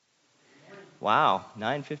Wow,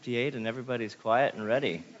 9:58 and everybody's quiet and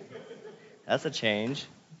ready. That's a change.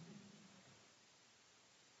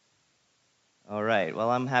 All right,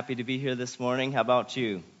 well, I'm happy to be here this morning. How about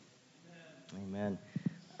you? Amen.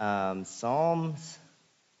 Psalms,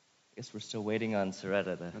 I guess we're still waiting on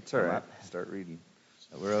Soretta to That's all come right. up. Start reading.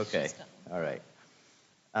 So we're okay. All right.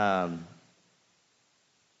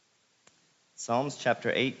 Psalms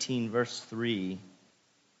chapter 18, verse 3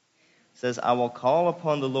 says, I will call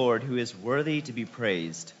upon the Lord who is worthy to be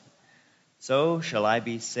praised. So shall I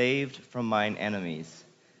be saved from mine enemies.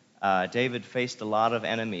 David faced a lot of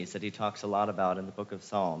enemies that he talks a lot about in the book of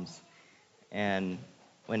Psalms. And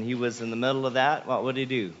when he was in the middle of that, what would he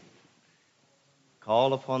do?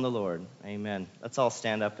 Call upon the Lord. Amen. Let's all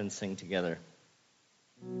stand up and sing together.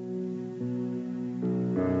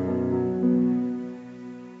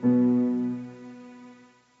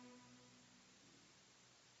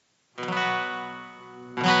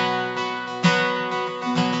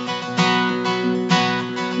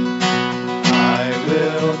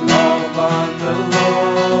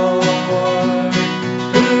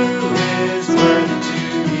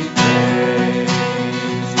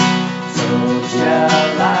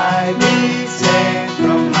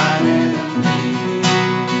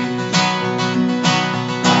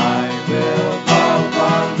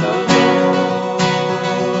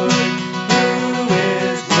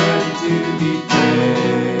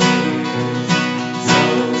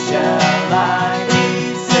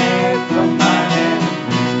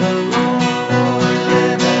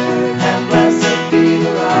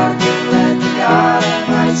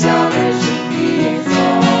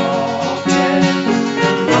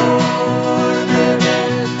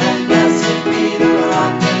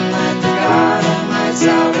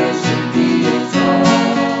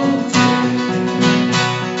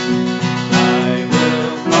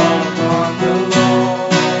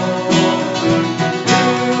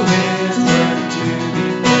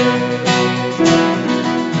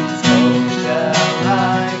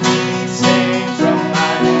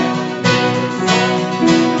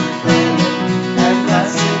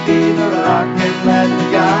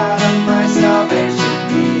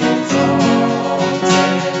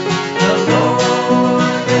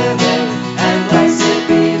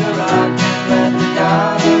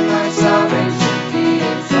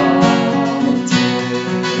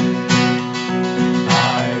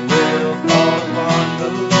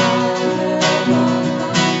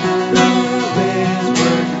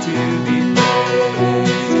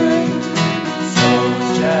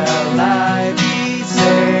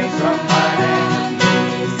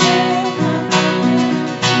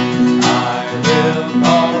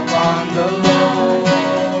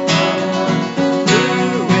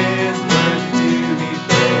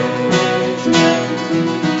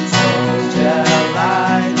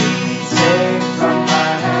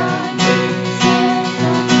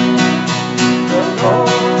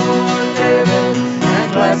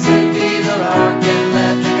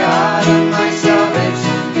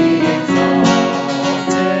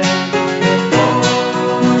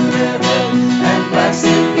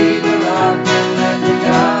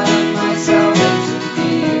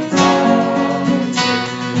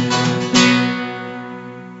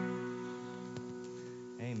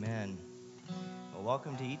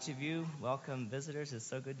 Welcome, visitors. It's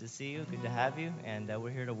so good to see you. Good to have you. And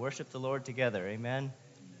we're here to worship the Lord together. Amen.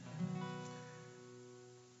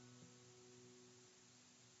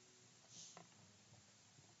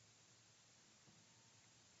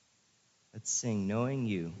 Let's sing, Knowing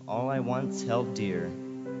You, all I once held dear,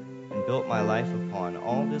 and built my life upon.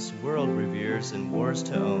 All this world reveres and wars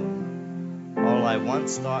to own. All I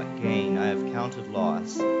once thought gain, I have counted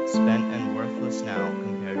loss, spent and worthless now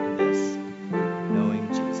compared to this, knowing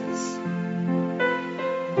Jesus.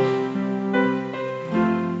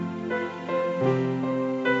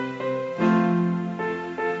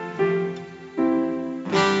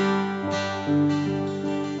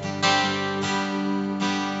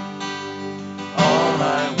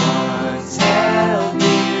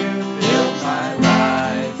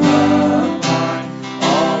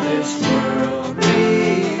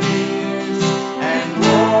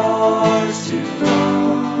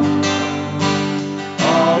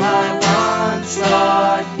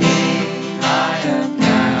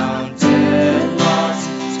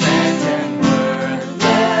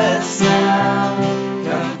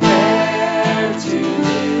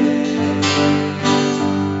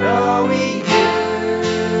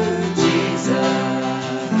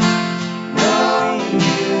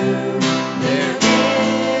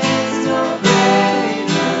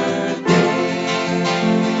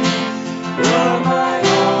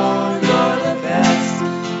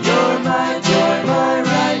 You're my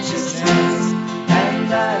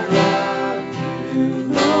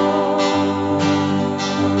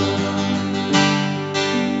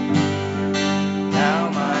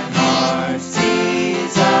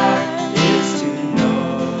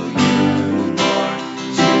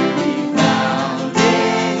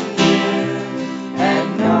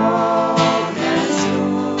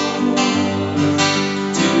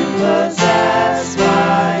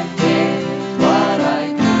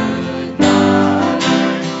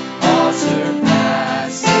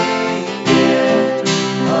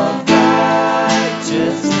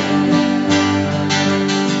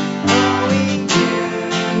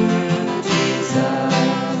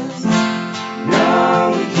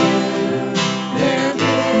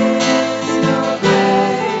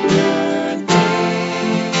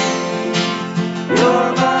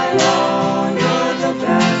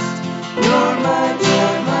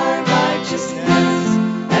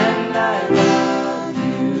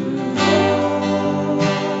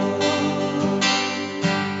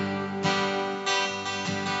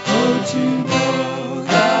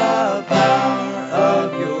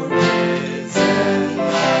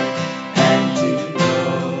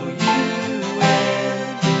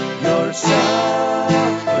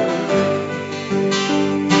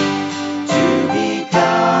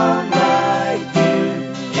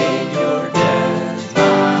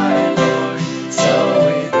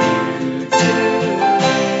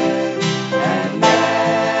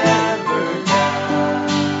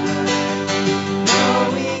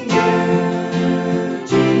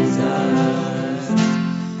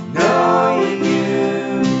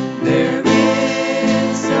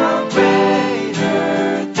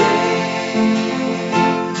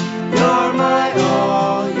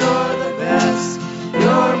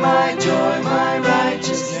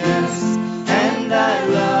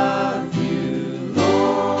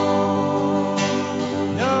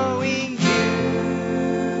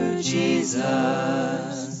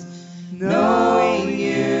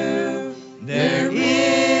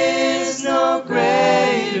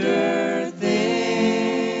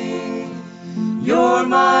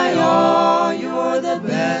my all, you're the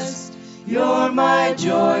best. You're my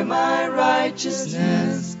joy, my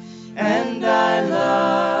righteousness, and I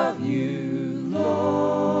love you,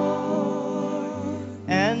 Lord.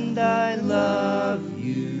 And I love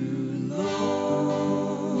You, Lord.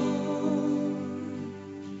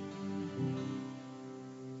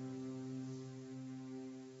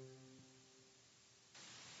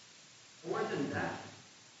 More than that,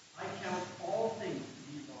 I count all things to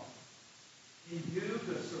be lost in view of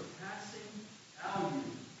the surpassing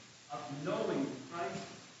value of knowing Christ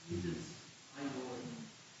Jesus my Lord,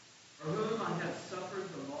 for whom I have suffered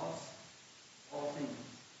the loss of all things,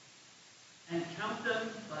 and count them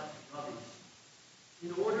but rubbish,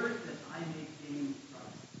 in order that I may gain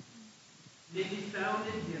Christ, may be found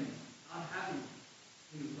in him, not having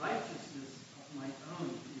a righteousness of my own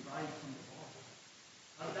derived from the law,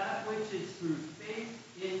 but that which is through faith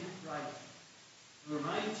in Christ, the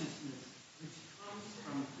righteousness which comes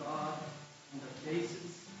from God on the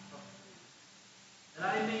basis of faith, that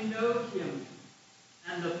I may know him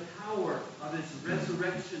and the power of his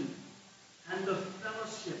resurrection and the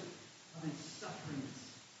fellowship of his sufferings,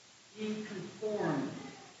 being conformed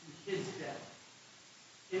to his death,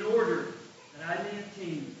 in order that I may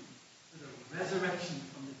attain to the resurrection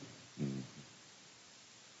from the dead.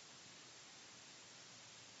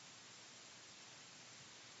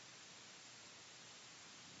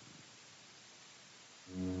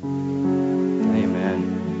 Amen.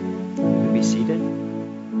 You can be seated.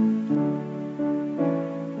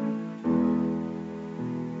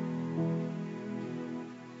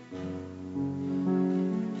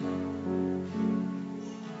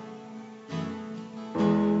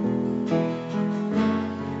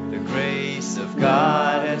 The grace of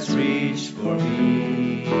God has reached for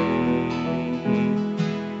me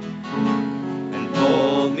and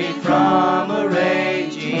pulled me from a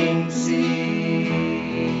raging sea,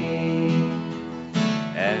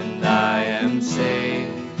 and I am safe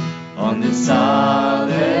on this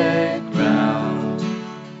solid ground.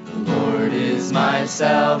 The Lord is my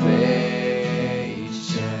salvation.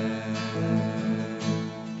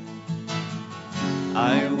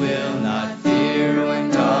 I will not fear when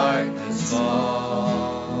darkness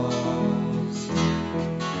falls.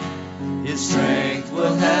 His strength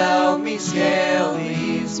will help me scale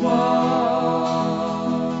these walls.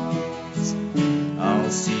 I'll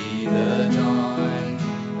see the dawn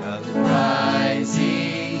of the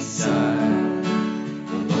rising sun.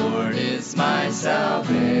 The Lord is my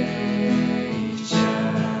salvation.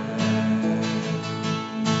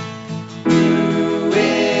 Who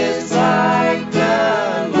is like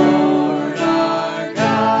the Lord our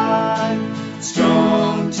God,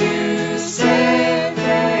 strong to save,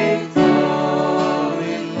 faithful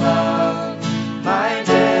in love? My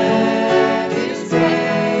debt is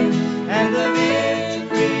paid and the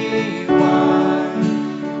victory won.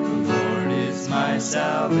 The Lord is my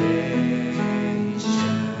salvation.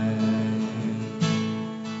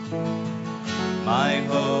 My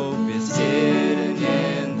hope is hidden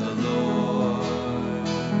in the Lord.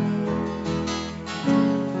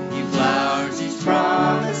 He flowers each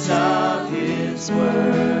promise of his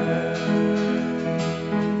word.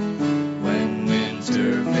 When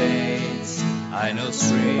winter fades, I know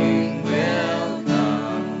spring will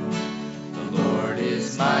come. The Lord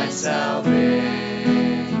is my salvation.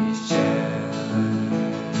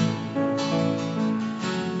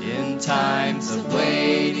 In times of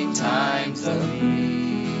waiting, times of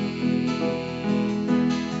need,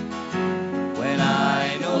 when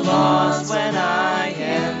I know lost, when I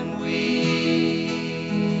am weak,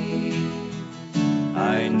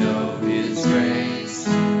 I know his grace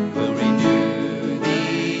will renew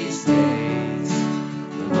these days.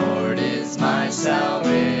 The Lord is my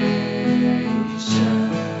salvation.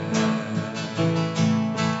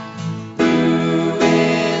 Who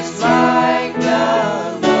is like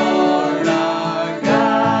the Lord our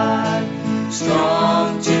God,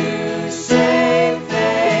 strong to save,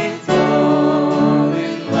 faithful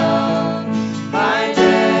in love? My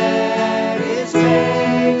debt is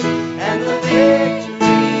paid and the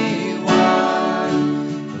victory won.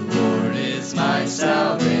 The Lord is my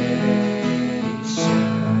salvation.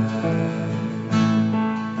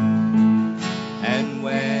 And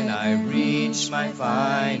when I reach my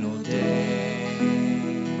final day,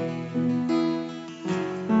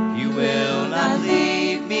 you will not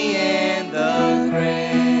leave me in the grave,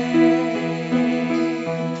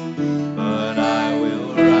 but I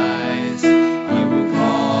will rise. You will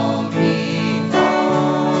call me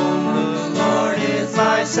home. The Lord is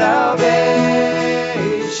my salvation.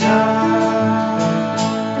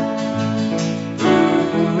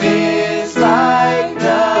 Who is like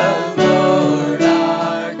the Lord our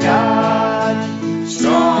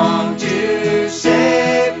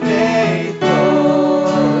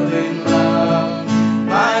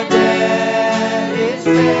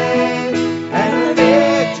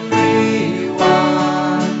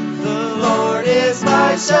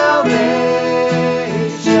salvation.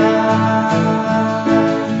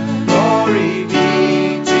 Glory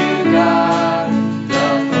be to God the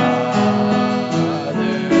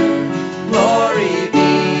Father. Glory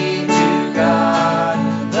be to God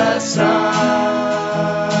the Son.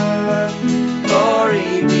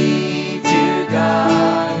 Glory be to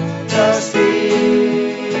God the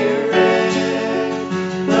Spirit.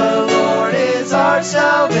 The Lord is our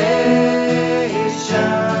salvation.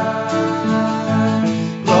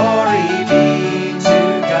 Glory be to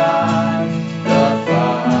God the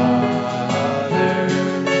Father.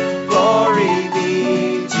 Glory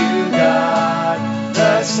be to God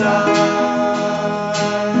the Son.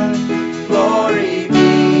 Glory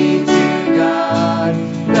be to God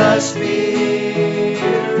the Spirit.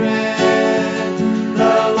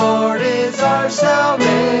 The Lord is our salvation.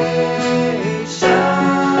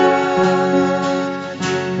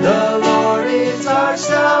 The Lord is our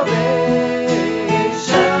salvation.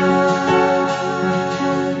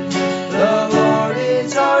 The Lord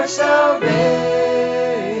is our salvation.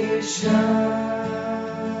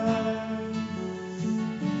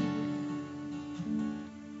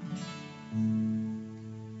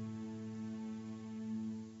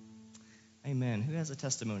 Amen. Who has a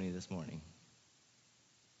testimony this morning?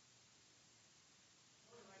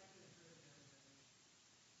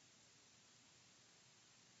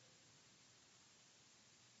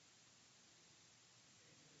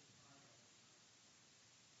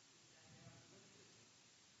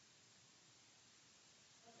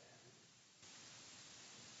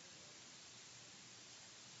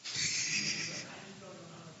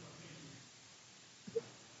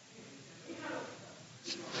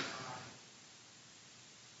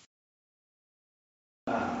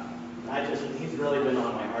 He's really been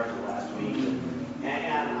on my heart the last week.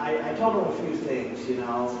 And I told him a few things, you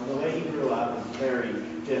know. The way he grew up is very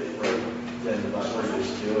different than what we're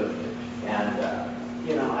used to. And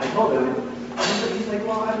you know, I told him, he's like,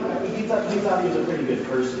 well, he thought he was a pretty good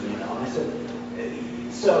person, you know. And I said,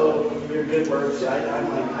 so your good works, I'm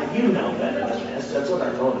like, you know better than this. That's what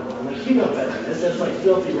I told him. I'm like, you know better than this. That's like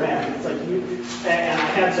filthy rags. It's like you, and I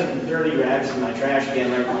had some dirty rags in my trash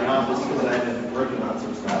can there in my office because I've been working on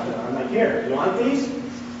some stuff. And I'm like, here, you want these?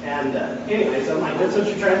 And anyways, I'm like, that's what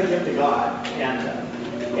you're trying to give to God. And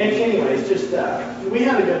anyways, just, we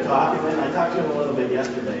had a good talk, and then I talked to him a little bit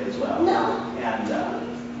yesterday as well.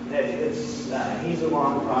 And he's a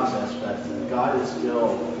long process, but God is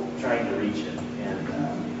still trying to reach him.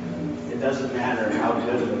 And it doesn't matter how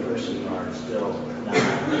good of a person you are, it's still not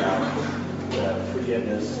without the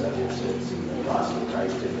forgiveness of your sins and the cross of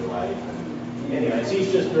Christ in your life. Anyways,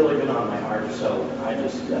 he's just really been on my heart, so I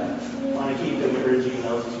just want to keep encouraging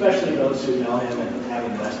those, especially those who know him and have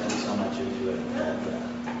invested so much into it,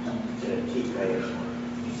 to keep praying for him.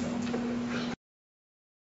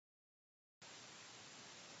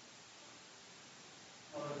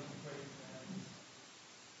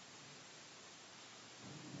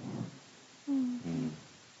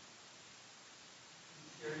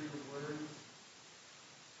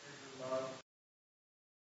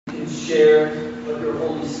 Share what your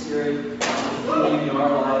Holy Spirit is doing in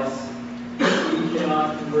our lives. We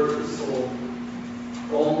cannot convert the soul.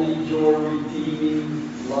 Only your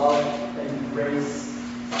redeeming love and grace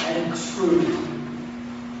and truth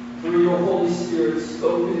through your Holy Spirit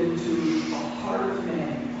spoken into the heart of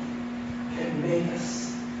man can make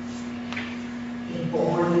us be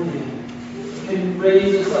born again. Can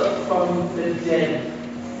raise us up from the dead.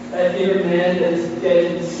 That inner man that is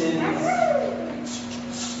dead in sins.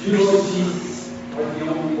 You, Lord Jesus, are the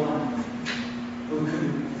only one who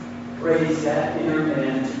can raise that inner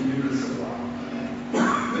man to newness of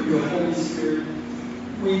life. Your Holy Spirit,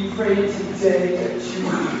 we pray today that you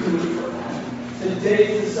would do it for us. Today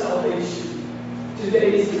is the salvation. Today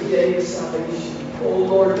is the day of salvation. Oh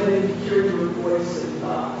Lord, let him hear your voice and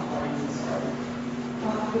not find his heart.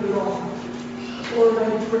 Not put it off. Lord, I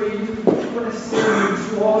pray you press in and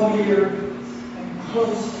draw near and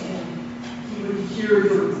close to him. He would hear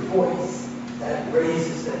your voice that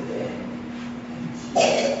raises the dead.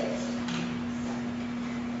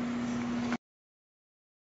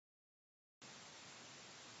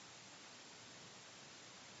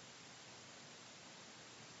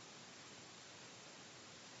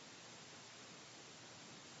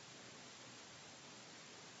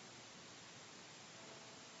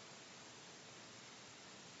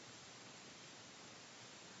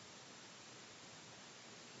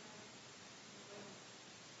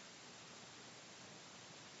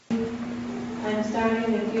 I'm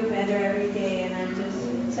starting to feel better every day, and I'm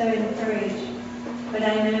just so encouraged. But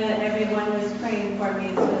I know everyone was praying for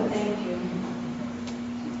me, so thank you.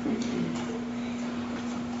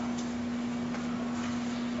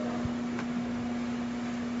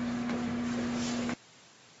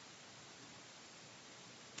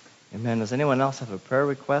 Amen. Does anyone else have a prayer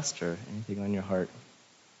request or anything on your heart?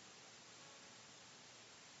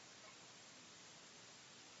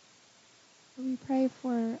 We pray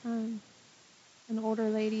for an older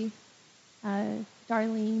lady,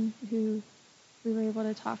 Darlene, who we were able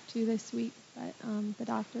to talk to this week, but the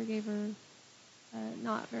doctor gave her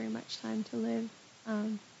not very much time to live.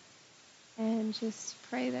 And just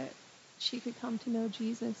pray that she could come to know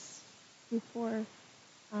Jesus before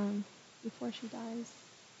she dies.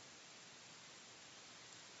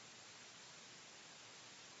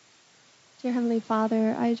 Dear Heavenly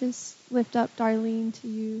Father, I just lift up Darlene to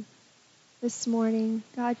you this morning.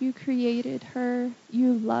 God, you created her.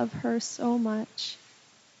 You love her so much.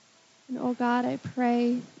 And oh God, I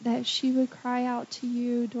pray that she would cry out to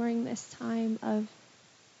you during this time of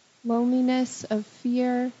loneliness, of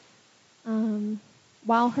fear.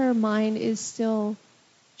 While her mind is still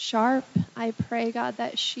sharp, I pray, God,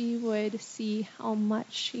 that she would see how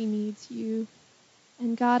much she needs you.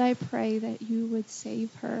 And God, I pray that you would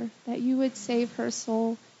save her, that you would save her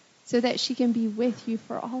soul so that she can be with you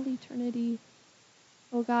for all eternity.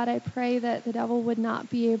 Oh God, I pray that the devil would not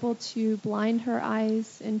be able to blind her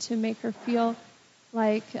eyes and to make her feel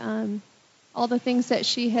like all the things that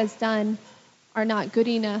she has done are not good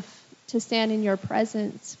enough to stand in your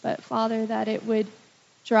presence, but Father, that it would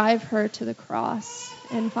drive her to the cross,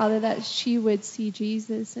 and Father, that she would see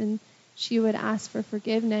Jesus and she would ask for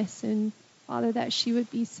forgiveness, and Father, that she would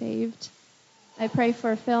be saved. I pray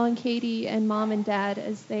for Phil and Katie and Mom and Dad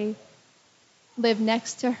as they live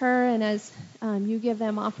next to her, and as you give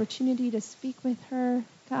them opportunity to speak with her.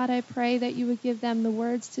 God, I pray that you would give them the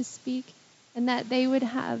words to speak, and that they would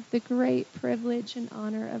have the great privilege and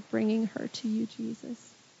honor of bringing her to you, Jesus.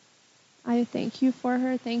 I thank you for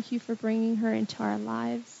her. Thank you for bringing her into our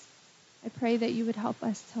lives. I pray that you would help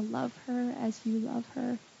us to love her as you love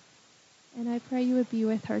her. And I pray you would be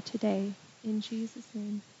with her today. In Jesus'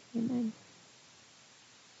 name, amen.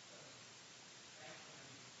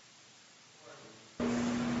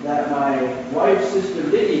 That my wife's sister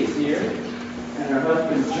Liddy is here, and her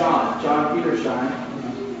husband John Petershine.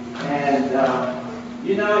 And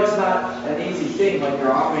it's not an easy thing when you're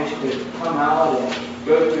Amish to come out and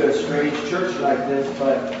go to a strange church like this,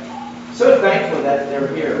 but so thankful that they're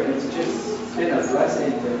here. It's been a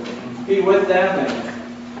blessing to be with them,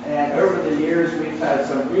 and over the years we've had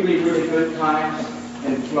some really, really good times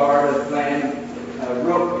in Florida, playing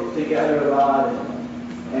rope together a lot,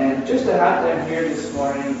 and just to have them here this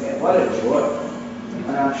morning, and what a joy.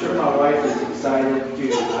 And I'm sure my wife is excited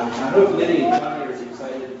too. I hope Liddy and Johnny are as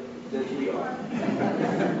excited as we are.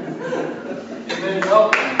 Amen.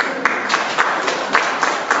 Welcome.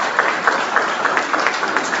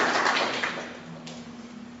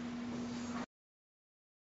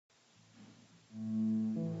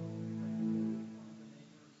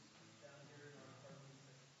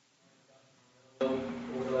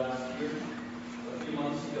 Over the last year, a few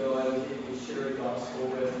months ago, I was able to share the gospel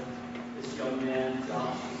with this young man,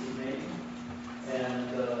 Josh is his name, and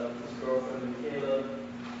his girlfriend, Michaela,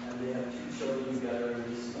 and they have 2 children together. And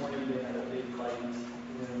this morning they had a big fight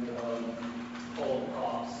and called the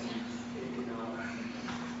cops and taken them out.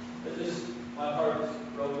 But just, my heart was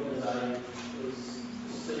broken as I was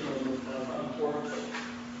just sitting on the front porch,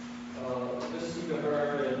 listening to her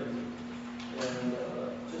and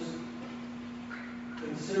just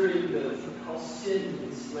considering how sin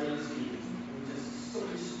enslaves me, and just so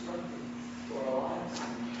destructive to our lives.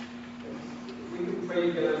 And if we could pray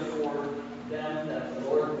together for them, that the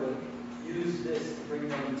Lord would use this to bring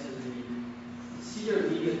them to see their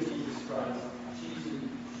need of Jesus Christ. She's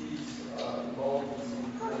involved in some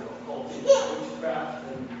kind of occultic witchcraft,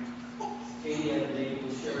 and Katie had been able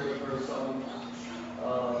to share with her some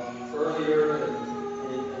earlier, and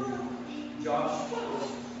Josh was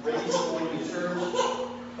raised going to church,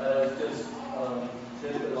 but just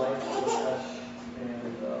lived a life of the flesh, and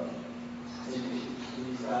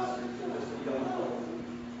he's pastor to just a young couple.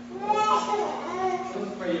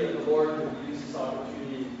 Let's pray that the Lord would use this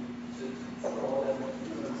opportunity to draw them to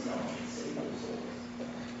Himself and save their souls.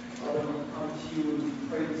 Father, we come to you and we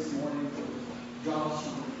pray this morning for Josh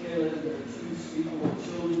and Michaela and their 2 sweet little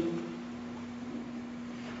children.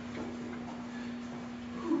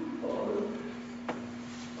 Father,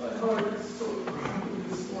 my heart is so broken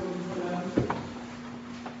this morning for them.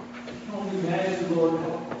 I can only imagine, Lord,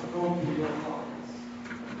 how broken your heart is.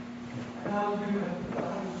 And how you have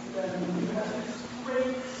done for them. You have this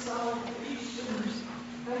great salvation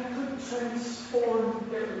that could transform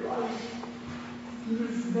their life.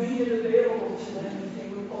 You've made it available to them if they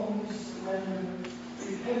would only surrender,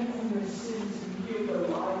 repent from their sins, and give their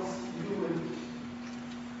lives to you,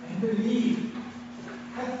 and believe.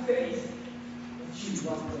 Have faith that you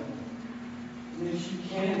love them. And that you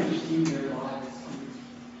can redeem their lives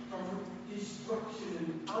from destruction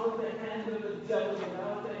and out of the hand of the devil and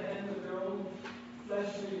out of the hand of their own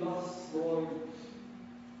fleshly lusts, Lord.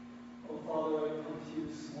 Oh, Father, I come to you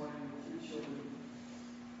this morning with your children.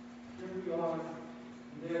 Here we are,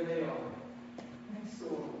 and there they are, next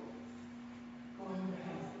door, going to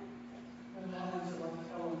hell. Their lives are like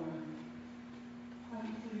Eleanor. I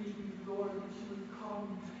plead with you, Lord, that you would come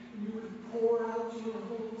and you would pour out your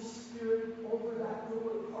Holy Spirit over that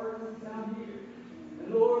little apartment down here. And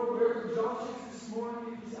Lord, wherever Josh is this morning,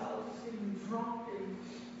 if he's out just getting drunk and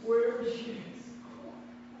wherever he is,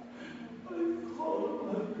 I call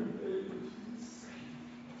upon your name, Jesus.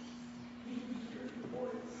 He would hear your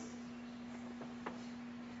voice.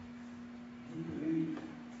 He believe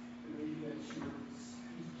that you are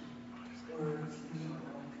speaking words in your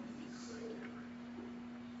life and his soul.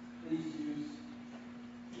 Please use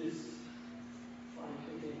this fight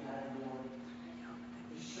that they had, Lord,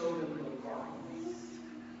 to show them the darkness.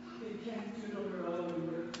 They can't do it on their own.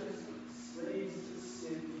 They're just slaves to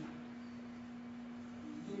sin.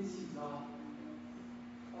 Is he not?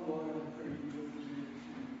 Oh Lord, I pray you will reveal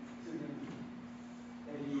to them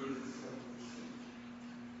that he is a slave to sin.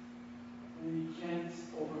 And he can't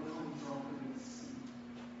overcome drunkenness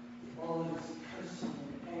and all of his cursing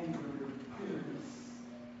and anger and bitterness.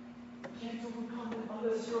 He can't overcome it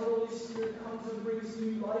unless your Holy Spirit comes and brings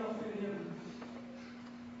new life in him.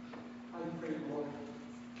 I pray, Lord,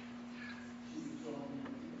 you would draw me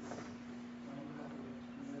into this uncovered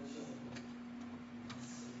and your children.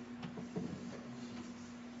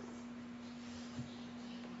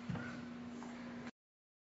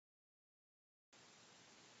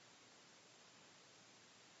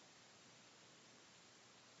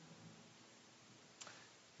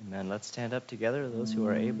 Amen. Let's stand up together, those who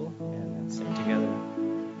are able, and sing together.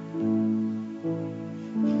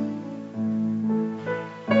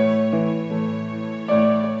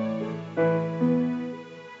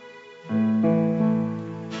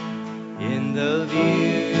 In the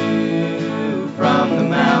view from the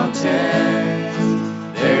mountains,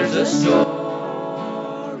 there's a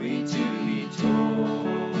story to be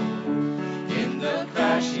told. In the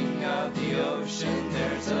crashing of the ocean,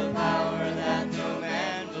 there's a power that no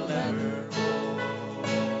man will ever hold.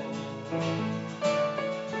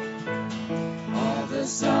 All the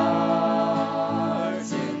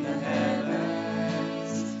stars in the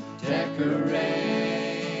heavens decorate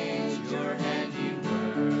your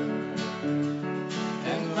handiwork,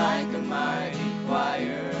 and like a mighty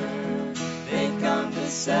choir, they come to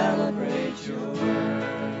celebrate your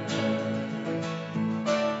word.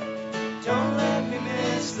 Don't let me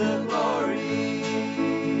miss the glory.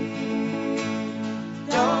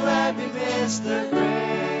 Don't let me miss the grace.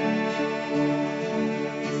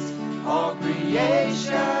 All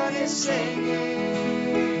creation is singing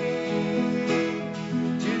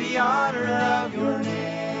to the honor of your name.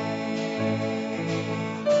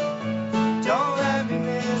 Don't let me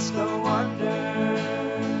miss the wonder.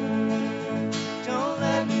 Don't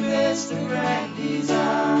let me miss the grand design.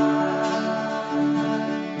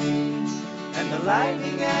 And the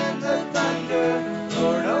lightning and the thunder,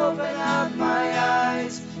 Lord, open up my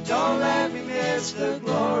eyes. Don't let me miss the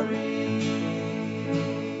glory.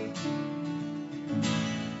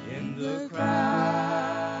 In the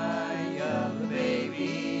cry of the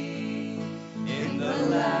baby, in the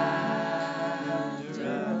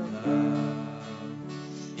laughter of love,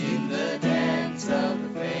 in the dance of the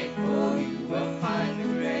faithful, you will find the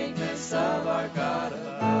greatness of our God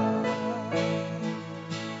above.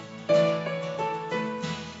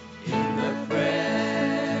 In the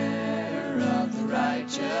prayer of the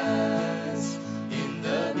righteous, in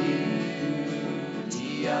the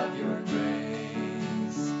beauty of your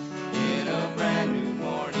grace, in a brand new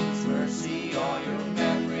morning's mercy, all your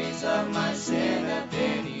memories of my sin have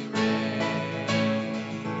been erased.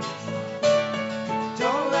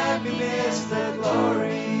 Don't let me miss the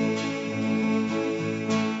glory.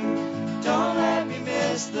 Don't let me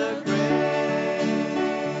miss the grace.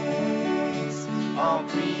 All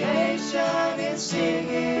creation is singing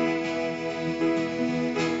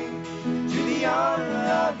to the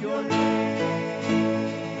honor of your name.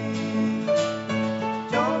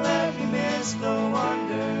 Don't let me miss the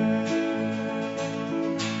wonder.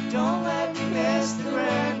 Don't let me miss the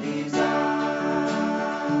grand design.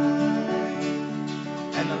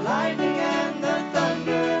 And the lightning and the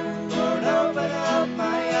thunder, Lord, open up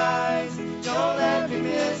my eyes. Don't let me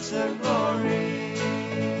miss the glory.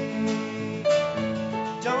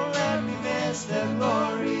 Don't let me miss the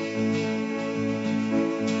glory.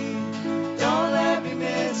 Don't let me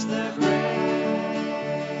miss the glory.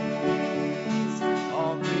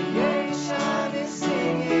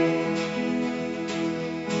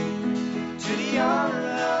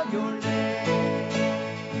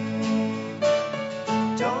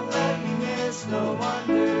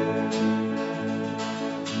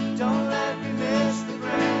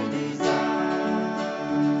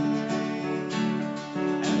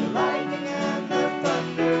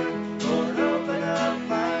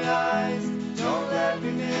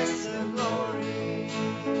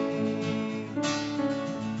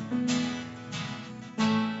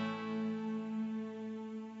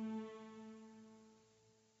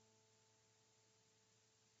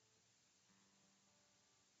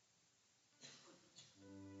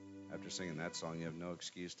 singing that song, you have no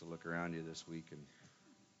excuse to look around you this week and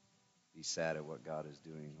be sad at what God is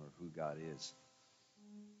doing or who God is.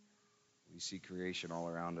 We see creation all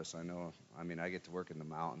around us. I know, I get to work in the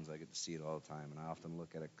mountains. I get to see it all the time. And I often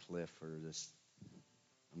look at a cliff or this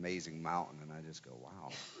amazing mountain, and I just go, wow,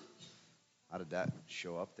 how did that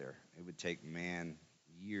show up there? It would take man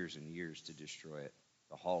years and years to destroy it,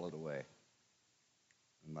 to haul it away.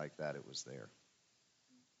 And like that, it was there.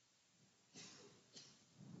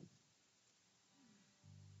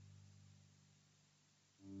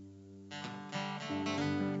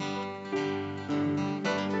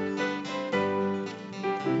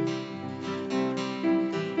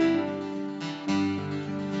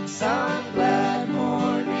 Some glad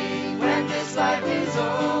morning when this life is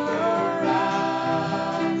over,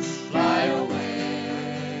 I'll fly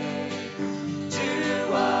away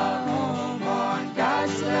to a home on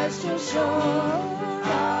God's celestial shore.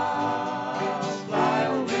 I'll fly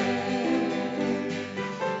away.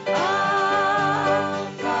 I'll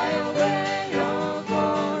fly away, oh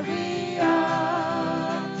glory,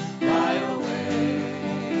 I'll fly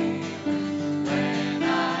away. When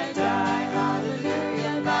I die,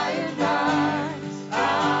 hallelujah, by and by,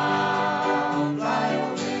 I'll fly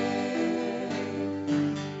away.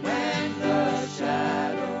 When the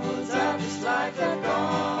shadows of this life are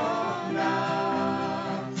gone,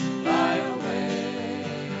 I'll fly away.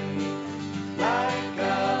 Like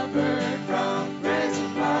a bird from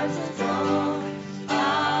prison bars and thrown,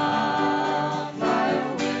 I'll fly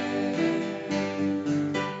away.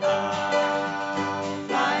 I'll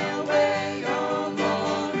fly away, oh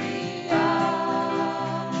glory,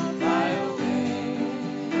 I'll fly away.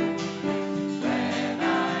 When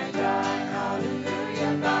I die,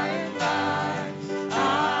 hallelujah, by and by,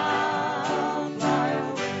 I'll fly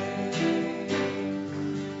away.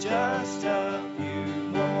 Just a few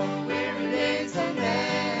more weary days and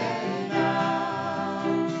then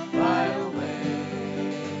I'll fly away.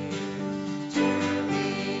 To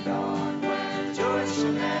lead on when joy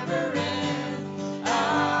shall never end,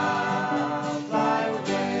 I'll fly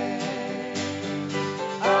away.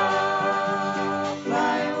 I'll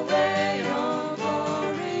fly away, oh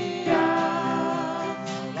glory, I'll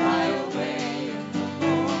fly away in the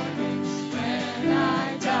morning. When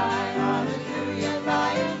I die, hallelujah,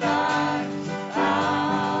 by and by,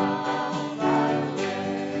 I'll fly away.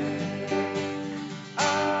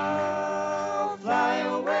 I'll fly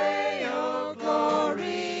away, oh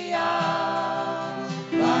glory, I'll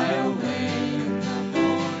fly away in the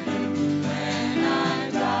morning. When I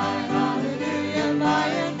die, hallelujah, by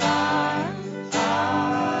and by,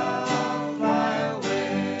 I'll fly away.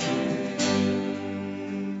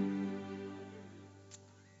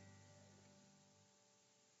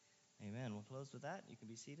 Amen. We'll close with that. You can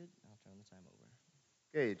be seated. I'll turn the time over.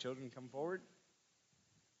 Okay, children, come forward.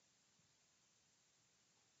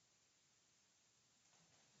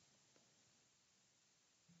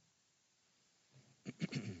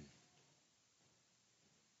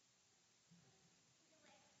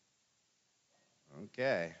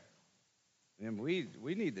 Okay. And we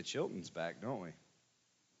need the Chiltons back, don't we?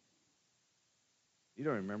 You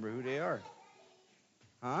don't remember who they are.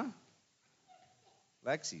 Huh?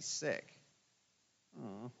 Lexi's sick.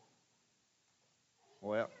 Oh.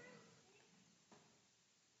 Well.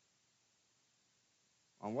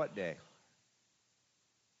 On what day?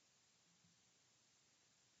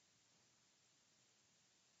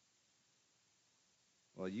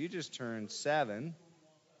 Well, you just turned 7.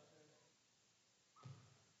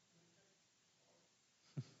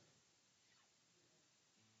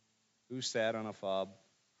 Who sat on a fob?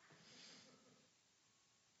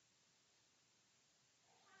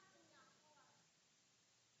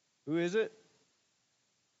 Who is it?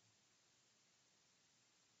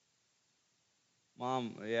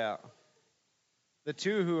 Mom, yeah. The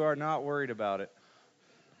two who are not worried about it.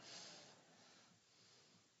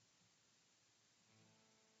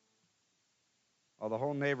 Well, the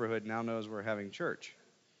whole neighborhood now knows we're having church.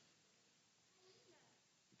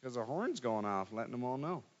 Because the horn's going off, letting them all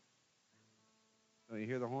know. Don't you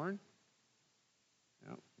hear the horn?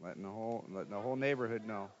 Yeah, letting the whole neighborhood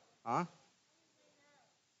know. Huh?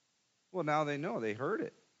 Well, now they know. They heard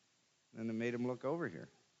it. And it made them look over here.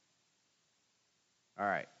 All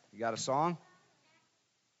right. You got a song?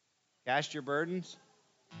 Cast your burdens.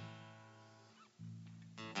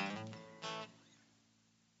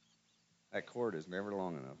 That chord is never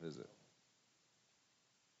long enough, is it?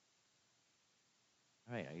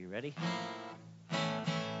 All right, are you ready?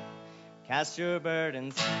 Cast your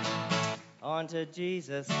burdens onto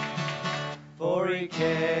Jesus, for he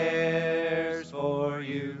cares for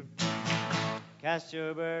you. Cast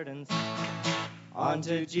your burdens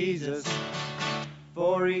onto Jesus,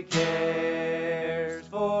 for he cares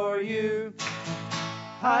for you.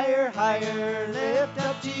 Higher, higher, lift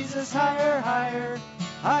up Jesus, higher, higher.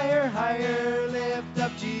 Higher, higher, lift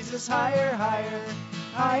up Jesus, higher, higher.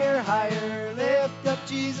 Higher, higher, lift up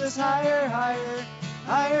Jesus, higher, higher.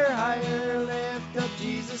 Higher, higher, lift up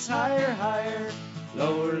Jesus, higher, higher.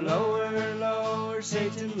 Lower, lower, lower,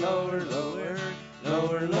 Satan, lower, lower.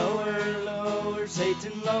 Lower, lower, lower,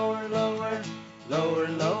 Satan, lower, lower. Lower,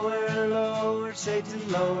 lower, lower,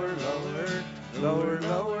 Satan, lower, lower. Lower,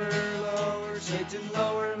 lower, lower, Satan,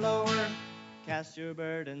 lower, lower. Cast your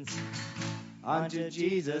burdens onto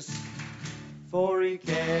Jesus, for he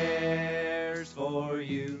cares for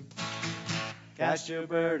you. Cast your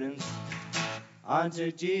burdens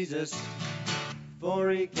onto Jesus, for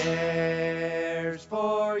he cares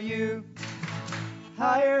for you.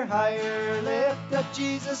 Higher, higher, lift up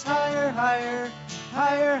Jesus, higher, higher.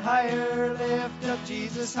 Higher, higher, lift up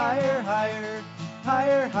Jesus, higher, higher.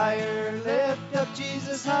 Higher, higher, lift up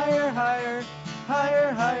Jesus, higher, higher.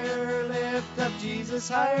 Higher, higher, lift up Jesus,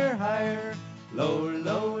 higher, higher. Lower,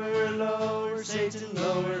 lower, lower, Satan,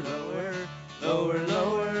 lower, lower. Lower,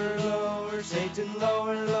 lower, lower, Satan,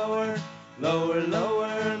 lower, lower. Lower,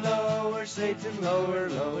 lower, lower, Satan, lower,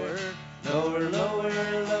 lower. Lower,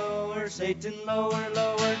 lower, lower, Satan, lower,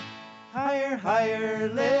 lower. Higher, higher,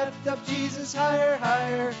 lift up Jesus, higher,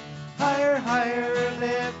 higher. Higher, higher,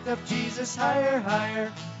 lift up Jesus, higher,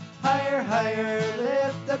 higher. Higher, higher,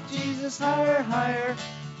 lift up Jesus, higher, higher.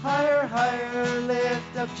 Higher, higher,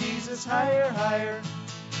 lift up Jesus, higher, higher.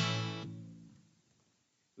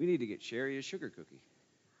 We need to get Sherry a sugar cookie.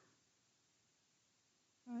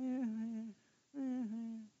 Higher, higher, higher,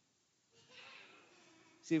 higher.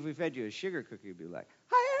 See, if we fed you a sugar cookie, it'd be like,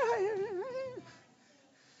 higher, higher, higher.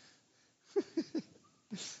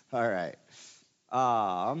 All right.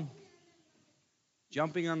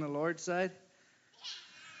 Jumping on the Lord's side.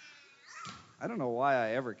 I don't know why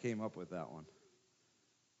I ever came up with that one.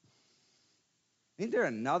 Ain't there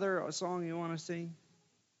another song you want to sing?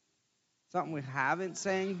 Something we haven't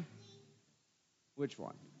sang? Which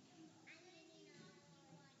one?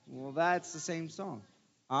 Well, that's the same song.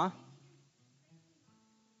 Huh?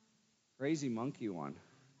 Crazy Monkey one.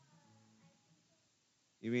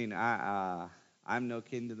 You mean I'm no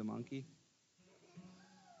kin to the monkey?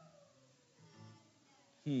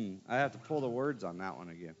 I have to pull the words on that one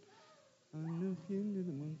again. I'm no kin to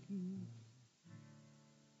the monkey.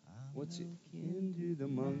 What's it? Kin to the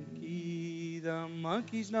monkey. The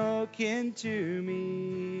monkey's no kin to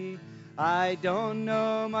me. I don't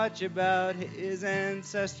know much about his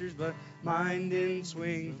ancestors, but mine didn't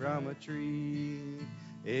swing from a tree.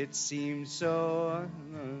 It seems so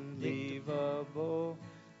unbelievable.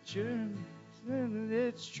 Sure,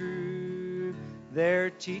 it's true.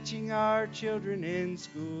 They're teaching our children in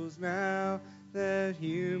schools now that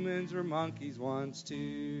humans were monkeys once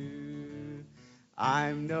too.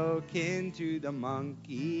 I'm no kin to the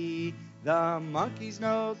monkey. The monkey's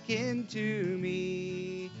no kin to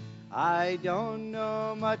me. I don't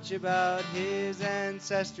know much about his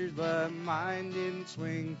ancestors, but mine didn't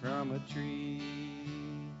swing from a tree.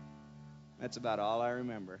 That's about all I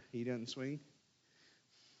remember. He didn't swing?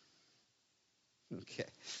 Okay.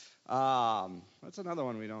 That's another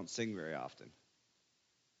one we don't sing very often.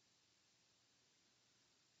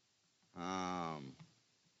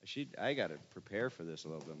 I got to prepare for this a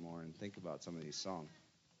little bit more and think about some of these songs.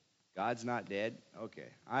 God's Not Dead? Okay.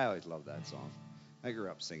 I always loved that song. I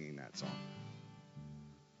grew up singing that song.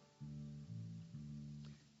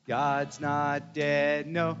 God's not dead,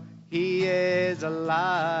 no, he is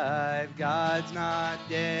alive. God's not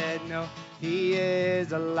dead, no, he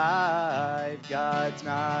is alive. God's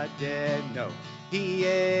not dead, no, he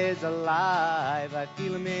is alive. I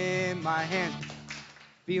feel him in my hands,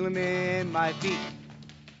 feel him in my feet,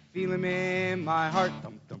 feel him in my heart,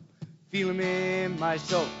 feel him in my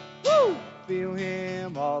soul. Woo! Feel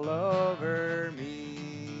him all over me.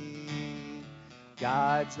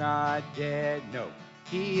 God's not dead, no,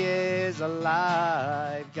 he is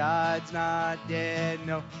alive. God's not dead,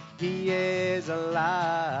 no, he is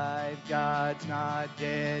alive. God's not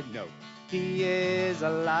dead, no, he is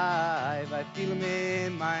alive. I feel him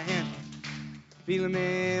in my hand, feel him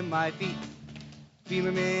in my feet, feel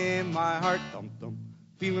him in my heart,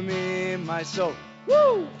 feel him in my soul.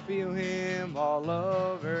 Woo! Feel him all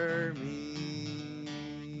over me.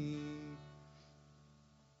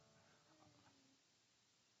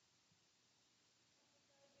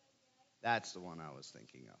 That's the one I was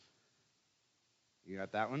thinking of. You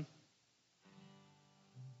got that one?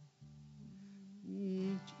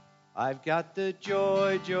 I've got the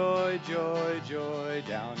joy, joy, joy, joy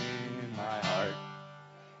down in my heart.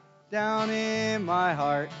 Down in my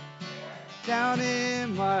heart. Down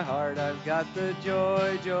in my heart. I've got the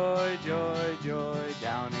joy, joy, joy, joy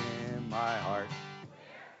down in my heart.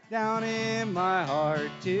 Down in my heart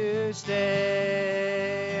to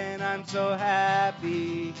stay. And I'm so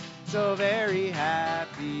happy, so very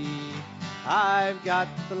happy. I've got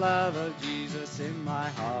the love of Jesus in my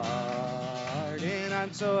heart. And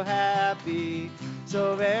I'm so happy,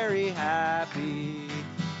 so very happy.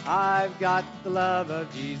 I've got the love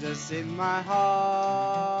of Jesus in my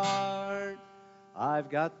heart. I've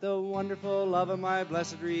got the wonderful love of my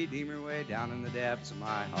blessed Redeemer way down in the depths of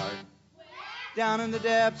my heart. Down in the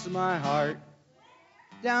depths of my heart.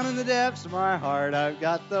 Down in the depths of my heart. I've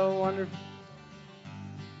got the wonderful...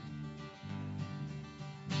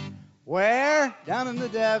 Where? Down in the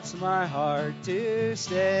depths of my heart to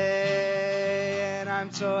stay. And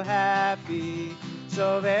I'm so happy,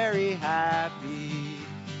 so very happy.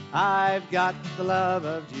 I've got the love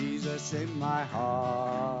of Jesus in my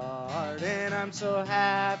heart. And I'm so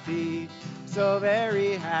happy, so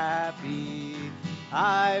very happy.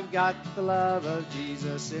 I've got the love of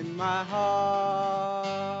Jesus in my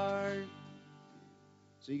heart.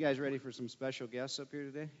 So you guys ready for some special guests up here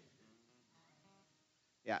today?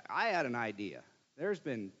 Yeah, I had an idea. There's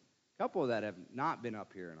been a couple that have not been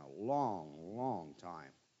up here in a long, long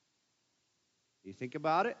time. You think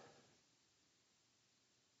about it?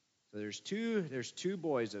 So there's two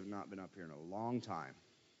boys that have not been up here in a long time.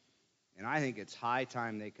 And I think it's high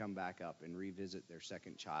time they come back up and revisit their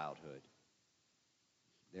second childhood.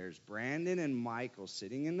 There's Brandon and Michael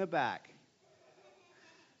sitting in the back,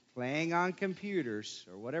 playing on computers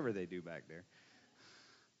or whatever they do back there.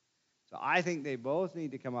 So I think they both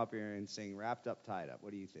need to come up here and sing Wrapped Up, Tied Up.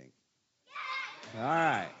 What do you think? All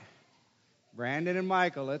right. Brandon and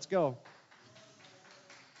Michael, let's go.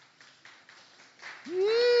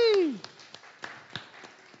 Woo!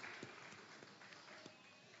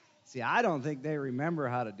 See, I don't think they remember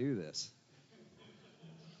how to do this.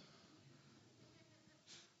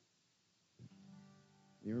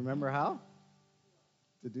 You remember how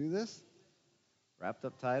to do this? Wrapped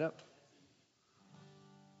up, tied up?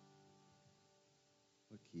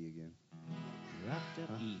 What key again?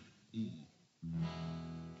 Wrapped up. E.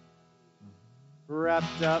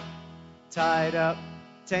 Wrapped up, tied up,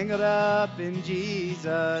 tangled up in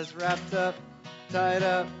Jesus. Wrapped up, tied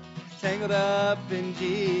up, tangled up in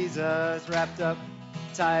Jesus. Wrapped up,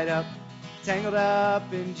 tied up, tangled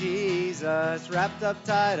up in Jesus. Wrapped up,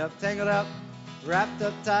 tied up, tangled up. Wrapped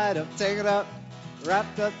up, tied up, tangled up.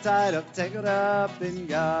 Wrapped up, tied up, tangled up in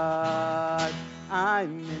God.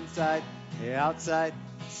 I'm inside, outside,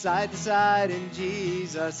 side to side in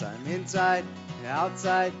Jesus. I'm inside,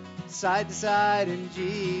 outside, side to side in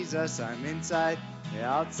Jesus. I'm inside,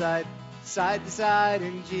 outside, side to side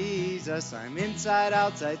in Jesus. I'm inside,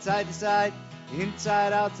 outside, side to side,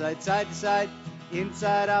 inside, outside, side to side,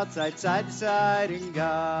 inside, outside, side to side in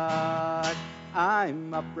God.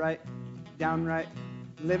 I'm upright, downright,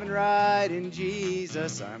 living right in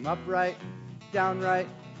Jesus. I'm upright, downright,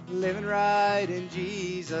 living right in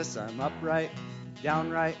Jesus. I'm upright,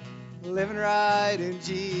 downright, living right in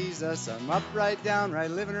Jesus. I'm upright,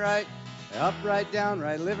 downright, living right, upright,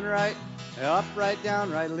 downright, living right, upright,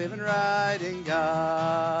 downright, living right in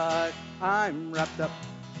God. I'm wrapped up,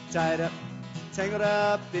 tied up, tangled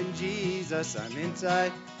up in Jesus. I'm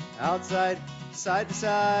inside, outside, side to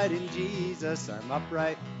side in Jesus. I'm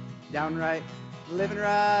upright, downright, living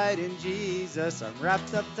right in Jesus. I'm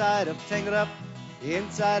wrapped up, tied up, tangled up,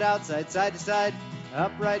 inside, outside, side to side,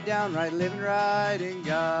 upright, downright, living right in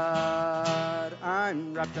God.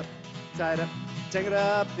 I'm wrapped up, tied up, tangled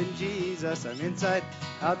up in Jesus. I'm inside,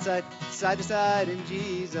 outside, side to side in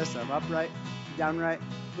Jesus. I'm upright, downright,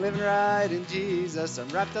 living right in Jesus. I'm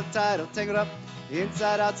wrapped up, tied up, tangled up,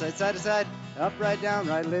 inside, outside, side to side, upright,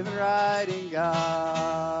 downright, living right in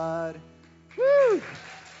God. Woo!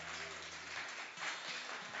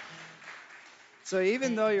 So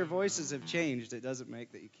even though your voices have changed, it doesn't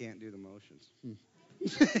make that you can't do the motions.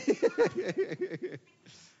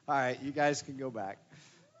 All right, you guys can go back.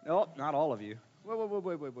 No, not all of you.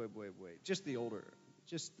 Wait. Just the older.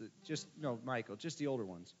 No, Michael, just the older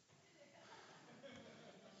ones.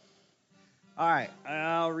 All right,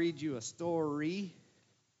 I'll read you a story.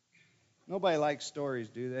 Nobody likes stories,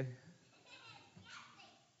 do they?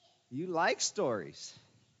 You like stories.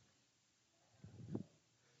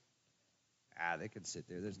 They can sit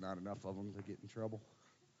there. There's not enough of them to get in trouble.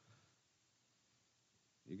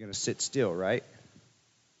 You're going to sit still, right?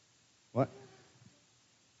 What?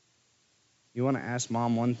 You want to ask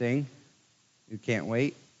Mom one thing? You can't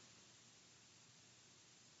wait?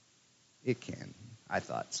 It can. I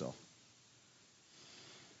thought so.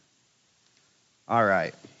 All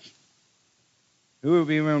right. Who would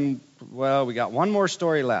be when? Well, we got one more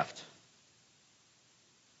story left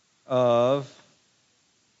of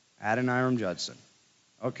Adoniram Judson.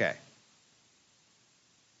 Okay.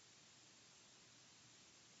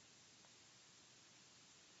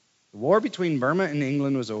 The war between Burma and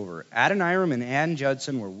England was over. Adoniram and Ann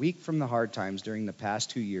Judson were weak from the hard times during the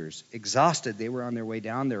past 2 years. Exhausted, they were on their way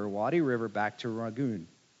down the Irrawaddy River back to Rangoon.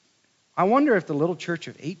 I wonder if the little church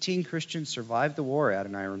of 18 Christians survived the war,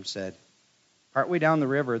 Adoniram said. Partway down the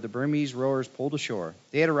river, the Burmese rowers pulled ashore.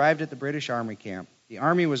 They had arrived at the British Army camp. The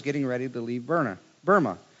army was getting ready to leave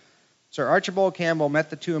Burma. Sir Archibald Campbell met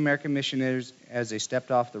the 2 American missionaries as they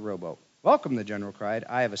stepped off the rowboat. "Welcome," the general cried.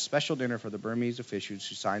 "I have a special dinner for the Burmese officials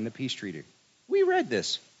who signed the peace treaty." We read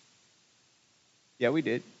this. Yeah, we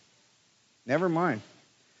did. Never mind.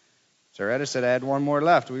 Sir Etta said I had one more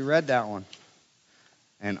left. We read that one.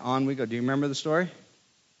 And on we go. Do you remember the story?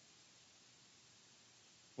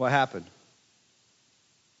 What happened?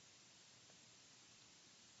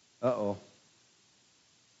 Uh-oh.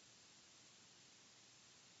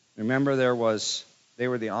 Remember, they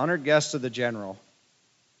were the honored guests of the general,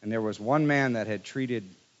 and there was one man that had treated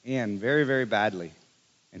Ann very, very badly,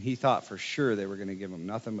 and he thought for sure they were going to give him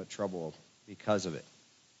nothing but trouble because of it,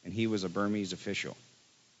 and he was a Burmese official.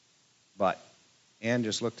 But Ann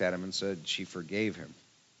just looked at him and said she forgave him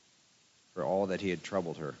for all that he had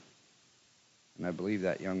troubled her. And I believe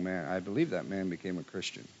that man became a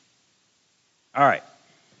Christian. All right.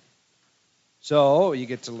 So you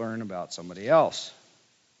get to learn about somebody else.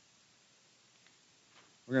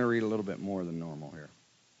 We're going to read a little bit more than normal here.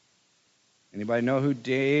 Anybody know who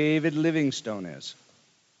David Livingstone is?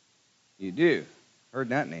 You do. Heard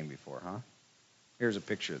that name before, huh? Here's a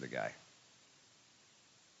picture of the guy.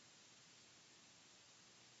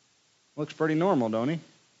 Looks pretty normal, don't he?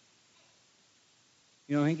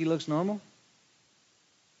 You don't think he looks normal?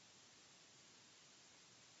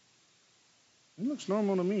 He looks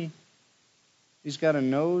normal to me. He's got a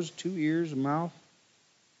nose, 2 ears, a mouth,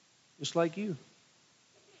 just like you.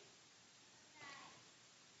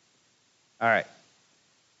 All right.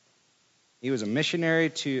 He was a missionary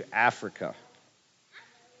to Africa.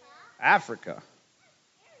 Africa.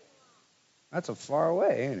 That's a far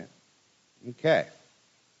away, ain't it? Okay.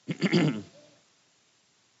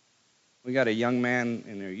 We got a young man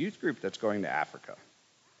in our youth group that's going to Africa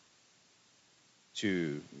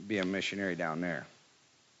to be a missionary down there.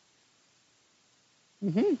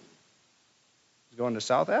 He's going to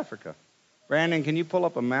South Africa. Brandon, can you pull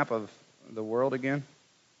up a map of the world again?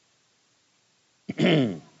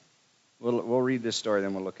 We'll read this story,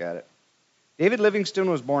 then we'll look at it. David Livingstone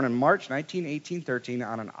was born in March 1813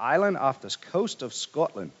 on an island off the coast of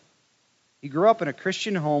Scotland. He grew up in a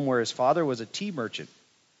Christian home where his father was a tea merchant.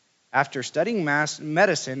 After studying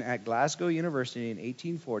medicine at Glasgow University in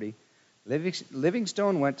 1840,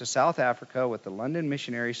 Livingstone went to South Africa with the London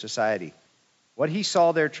Missionary Society. What he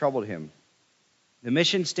saw there troubled him. The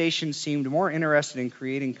mission station seemed more interested in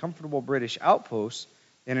creating comfortable British outposts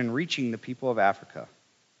than in reaching the people of Africa.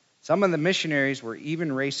 Some of the missionaries were even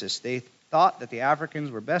racist. They thought that the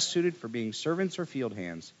Africans were best suited for being servants or field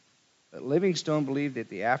hands. But Livingstone believed that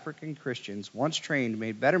the African Christians, once trained,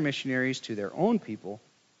 made better missionaries to their own people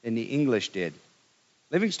than the English did.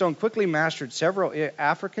 Livingstone quickly mastered several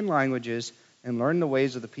African languages and learned the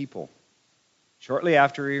ways of the people. Shortly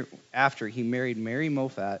after he married Mary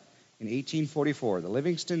Moffat in 1844, the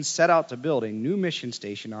Livingstones set out to build a new mission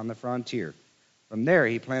station on the frontier. From there,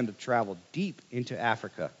 he planned to travel deep into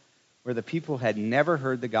Africa, where the people had never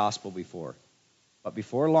heard the gospel before. But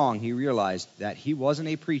before long, he realized that he wasn't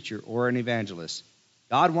a preacher or an evangelist.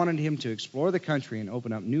 God wanted him to explore the country and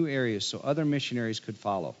open up new areas so other missionaries could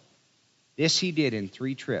follow. This he did in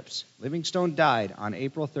 3 trips. Livingstone died on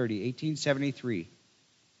April 30, 1873,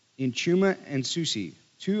 in Chuma and Susi,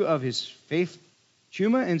 two of his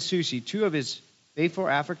faithful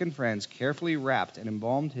African friends carefully wrapped and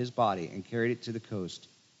embalmed his body and carried it to the coast.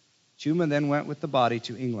 Chuma then went with the body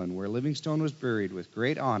to England, where Livingstone was buried with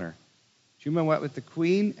great honor. Chuma went with the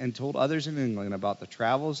Queen and told others in England about the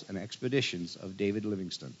travels and expeditions of David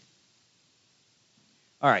Livingstone.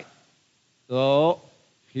 All right, so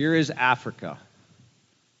here is Africa.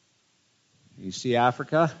 You see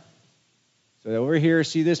Africa? So over here,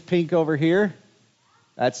 see this pink over here?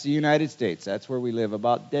 That's the United States. That's where we live,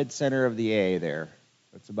 about dead center of the A there.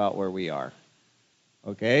 That's about where we are.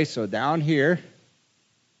 Okay, so down here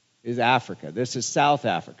is Africa. This is South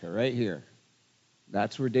Africa right here.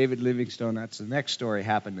 That's where David Livingstone, that's the next story,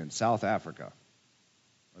 happened in South Africa.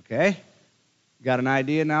 Okay? Got an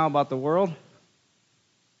idea now about the world?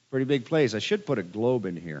 Pretty big place. I should put a globe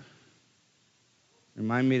in here.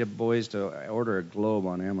 Remind me, the boys, to order a globe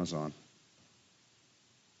on Amazon.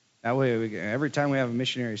 That way, every time we have a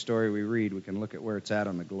missionary story we read, we can look at where it's at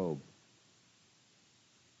on the globe.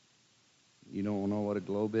 You don't know what a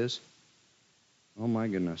globe is? Oh my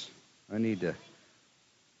goodness. I need to.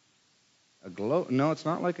 A globe? No, it's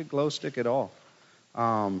not like a glow stick at all.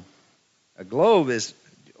 A globe is,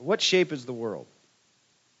 what shape is the world?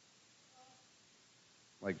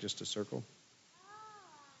 Like just a circle?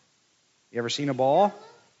 You ever seen a ball?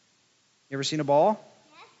 You ever seen a ball?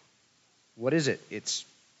 Yes. What is it? It's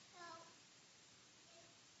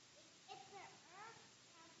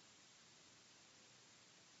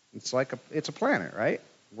like it's a planet, right?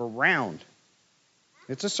 We're round.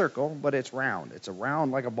 It's a circle, but it's round. It's a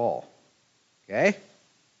round like a ball. Okay?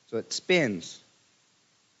 So it spins.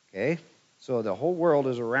 Okay? So the whole world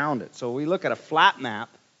is around it. So we look at a flat map,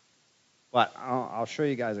 but I'll show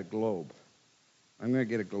you guys a globe. I'm going to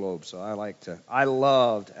get a globe. So I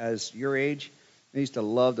loved, as your age, I used to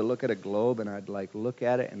love to look at a globe, and I'd like look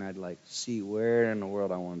at it, and I'd like see where in the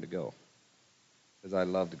world I wanted to go. Because I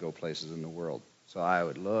love to go places in the world. So I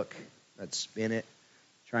would look, I'd spin it,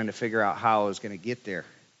 trying to figure out how I was going to get there.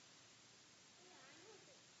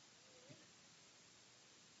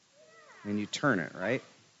 And you turn it, right?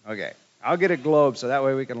 Okay. I'll get a globe so that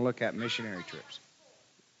way we can look at missionary trips.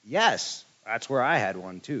 Yes, that's where I had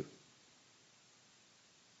one too.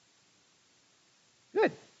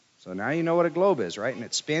 Good. So now you know what a globe is, right? And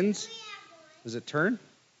it spins. Does it turn?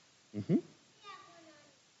 Mm-hmm.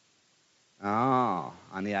 Oh,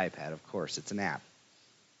 on the iPad, of course. It's an app.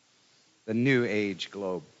 The New Age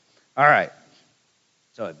globe. All right.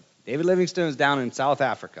 So David Livingstone is down in South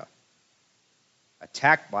Africa.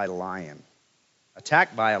 Attacked by a lion.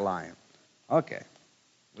 Attacked by a lion. Okay.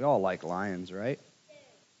 We all like lions, right?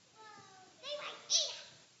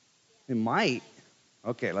 They might.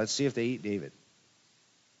 Okay, let's see if they eat David.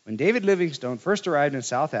 When David Livingstone first arrived in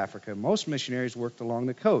South Africa, most missionaries worked along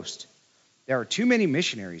the coast. There are too many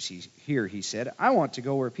missionaries here, he said. I want to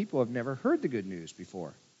go where people have never heard the good news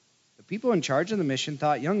before. The people in charge of the mission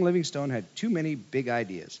thought young Livingstone had too many big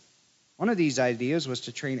ideas. One of these ideas was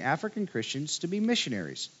to train African Christians to be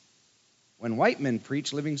missionaries. When white men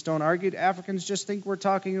preach, Livingstone argued, Africans just think we're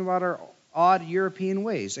talking about our odd European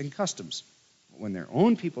ways and customs. But when their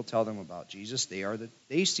own people tell them about Jesus,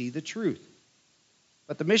 they see the truth.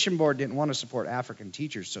 But the mission board didn't want to support African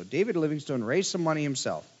teachers, so David Livingstone raised some money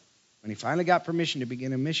himself. When he finally got permission to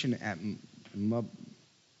begin a mission at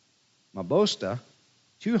Mabosta,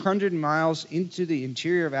 200 miles into the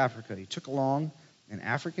interior of Africa, he took along an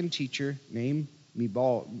African teacher named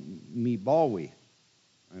Mibalwi.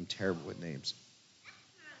 I'm terrible with names.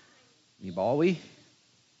 Mibalwi.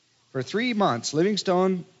 For 3 months,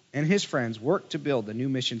 Livingstone and his friends worked to build the new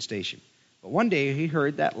mission station. But one day he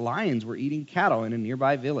heard that lions were eating cattle in a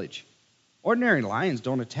nearby village. Ordinary lions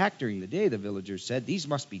don't attack during the day, the villagers said. These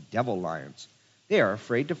must be devil lions. They were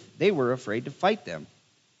afraid to fight them.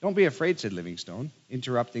 Don't be afraid, said Livingstone,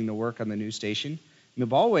 interrupting the work on the new station.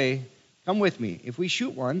 Mibalwe, come with me. If we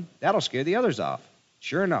shoot one, that'll scare the others off.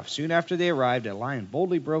 Sure enough, soon after they arrived, a lion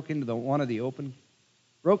boldly broke into one of the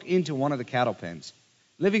cattle pens.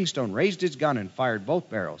 Livingstone raised his gun and fired both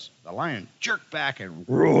barrels. The lion jerked back and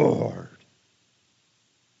roared.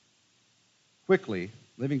 Quickly,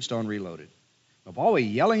 Livingstone reloaded.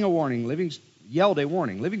 Mibalwe yelled a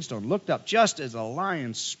warning. Livingstone looked up just as the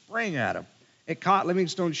lion sprang at him. It caught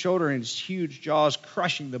Livingstone's shoulder and its huge jaws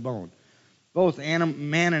crushing the bone. Both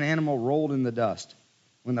man and animal rolled in the dust.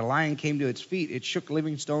 When the lion came to its feet, it shook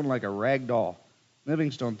Livingstone like a rag doll.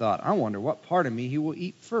 Livingstone thought, I wonder what part of me he will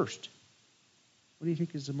eat first. What do you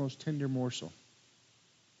think is the most tender morsel?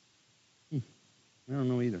 I don't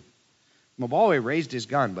know either. Mibalwe raised his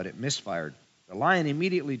gun, but it misfired. The lion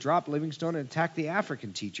immediately dropped Livingstone and attacked the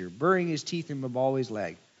African teacher, burying his teeth in Mibalwe's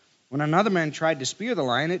leg. When another man tried to spear the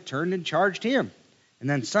lion, it turned and charged him, and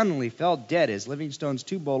then suddenly fell dead as Livingstone's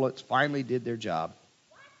 2 bullets finally did their job.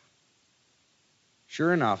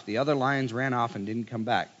 Sure enough, the other lions ran off and didn't come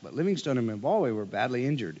back, but Livingstone and Mibalwe were badly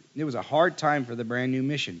injured. It was a hard time for the brand new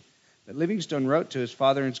mission, but Livingstone wrote to his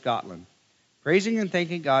father in Scotland, praising and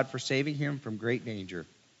thanking God for saving him from great danger.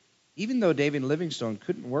 Even though David Livingstone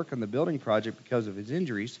couldn't work on the building project because of his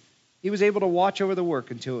injuries, he was able to watch over the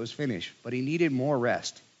work until it was finished, but he needed more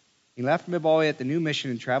rest. He left Mibalwe at the new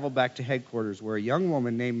mission and traveled back to headquarters, where a young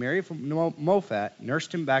woman named Mary Moffat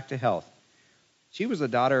nursed him back to health. She was the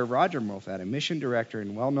daughter of Roger Moffat, a mission director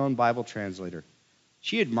and well-known Bible translator.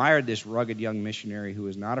 She admired this rugged young missionary who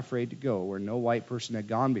was not afraid to go where no white person had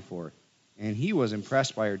gone before, and he was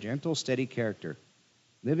impressed by her gentle, steady character.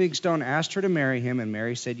 Livingstone asked her to marry him, and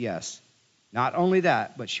Mary said yes. Not only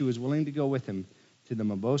that, but she was willing to go with him to the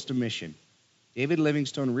Mabosta mission. David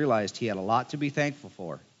Livingstone realized he had a lot to be thankful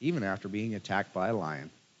for, even after being attacked by a lion.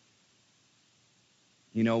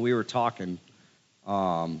 You know, we were talking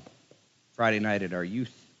Friday night at our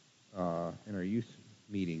youth in our youth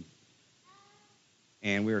meeting,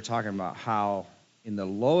 and we were talking about how in the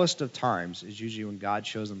lowest of times is usually when God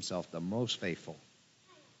shows himself the most faithful.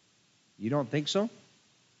 You don't think so?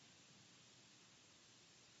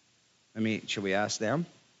 I mean, should we ask them?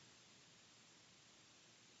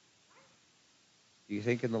 Do you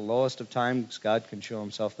think in the lowest of times God can show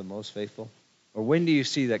himself the most faithful? Or when do you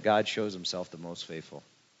see that God shows himself the most faithful?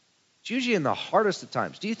 It's usually in the hardest of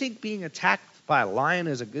times. Do you think being attacked by a lion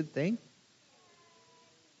is a good thing?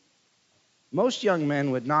 Most young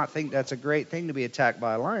men would not think that's a great thing to be attacked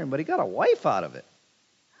by a lion, but he got a wife out of it.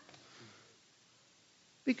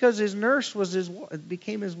 Because his nurse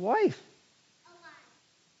became his wife.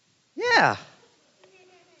 Yeah.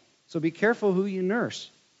 So be careful who you nurse.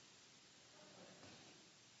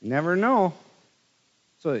 You never know.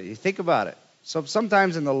 So you think about it. So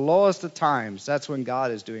sometimes in the lowest of times, that's when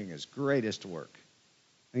God is doing his greatest work.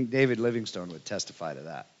 I think David Livingstone would testify to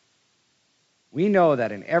that. We know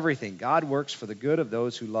that in everything, God works for the good of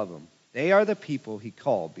those who love him. They are the people he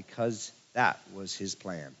called because that was his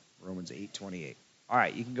plan. Romans 8:28. All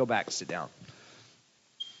right, you can go back and sit down.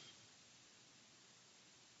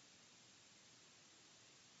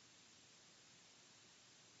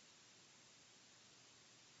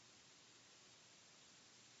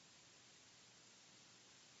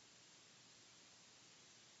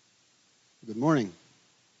 Good morning.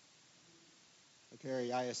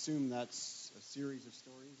 Carrie, I assume that's a series of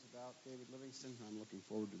stories about David Livingstone. I'm looking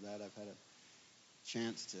forward to that. I've had a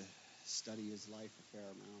chance to study his life a fair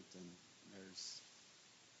amount, and there's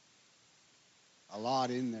a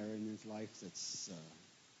lot in there in his life that's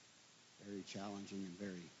very challenging and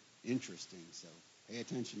very interesting. So pay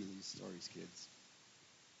attention to these stories, kids.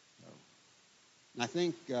 So, and I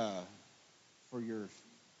think for your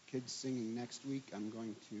kids singing next week, I'm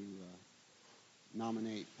going to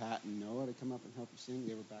nominate Pat and Noah to come up and help you sing.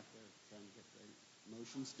 They were back there trying to get their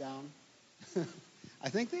emotions down. I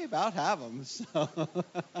think they about have them. So,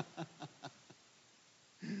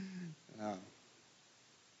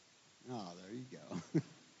 there you go.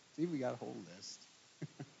 See, we got a whole list.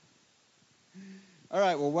 All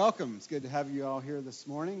right, well, welcome. It's good to have you all here this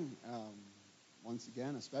morning. Once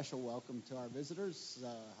again, a special welcome to our visitors.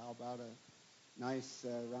 How about a nice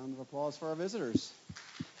round of applause for our visitors?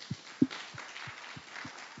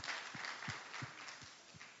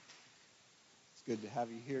 It's good to have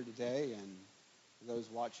you here today, and for those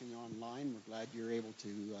watching online, we're glad you're able to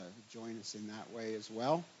join us in that way as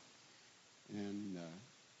well. And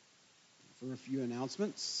for a few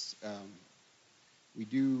announcements, we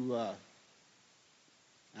do,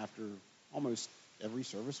 after almost every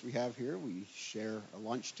service we have here, we share a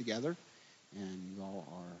lunch together, and you all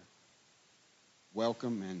are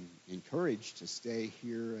welcome and encouraged to stay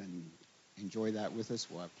here and enjoy that with us.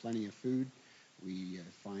 We'll have plenty of food. We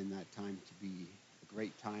find that time to be a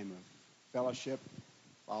great time of fellowship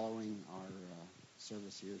following our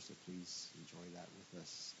service here, so please enjoy that with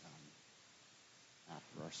us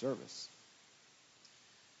after our service.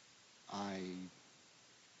 I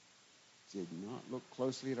did not look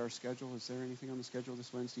closely at our schedule. Is there anything on the schedule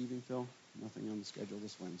this Wednesday evening, Phil? Nothing on the schedule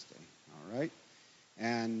this Wednesday. All right.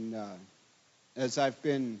 And as I've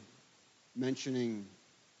been mentioning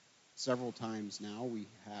several times now, we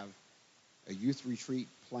have a youth retreat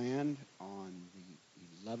planned on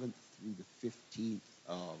the 11th through the 15th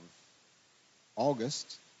of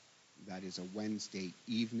August. That is a Wednesday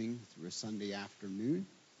evening through a Sunday afternoon.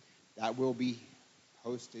 That will be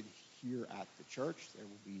hosted here at the church. There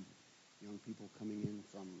will be young people coming in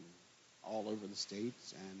from all over the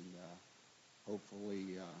states, and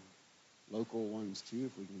hopefully local ones too,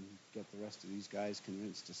 if we can get the rest of these guys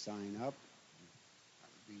convinced to sign up. That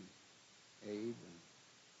would be Abe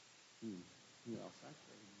and who else?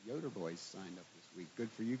 Actually, Yoder boys signed up this week. Good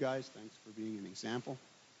for you guys. Thanks for being an example.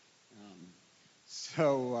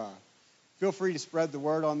 So feel free to spread the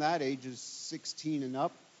word on that, ages 16 and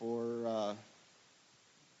up for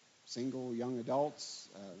single young adults.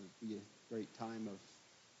 It'll be a great time of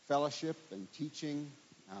fellowship and teaching.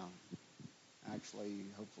 Actually,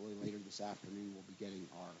 hopefully later this afternoon, we'll be getting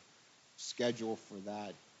our schedule for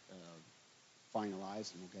that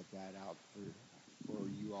finalized, and we'll get that out for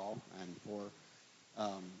you all and for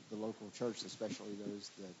the local church, especially those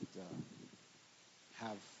that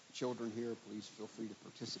have children here. Please feel free to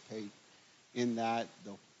participate in that.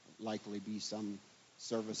 There'll likely be some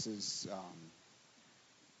services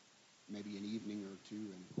maybe an evening or two,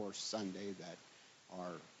 and of course Sunday, that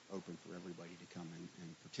are open for everybody to come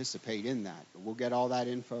and participate in that. But we'll get all that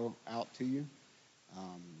info out to you.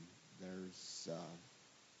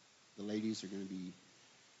 The ladies are going to be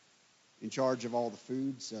in charge of all the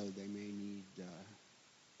food, so they may need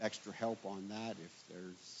extra help on that. If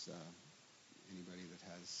there's anybody that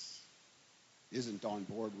isn't on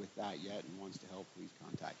board with that yet and wants to help, please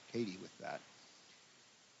contact Katie with that.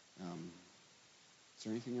 Is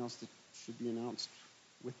there anything else that should be announced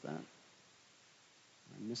with that?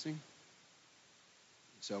 I'm missing?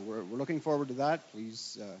 So we're looking forward to that.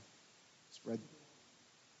 Please spread.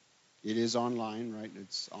 It is online, right?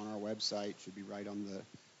 It's on our website. Should be right on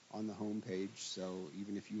the home page. So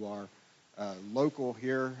even if you are local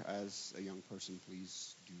here as a young person,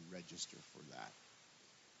 please do register for that.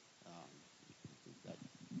 I think that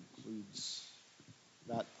concludes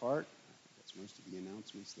that part. That's most of the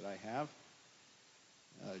announcements that I have.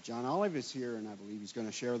 John Olive is here, and I believe he's going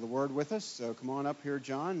to share the word with us. So come on up here,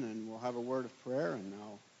 John, and we'll have a word of prayer, and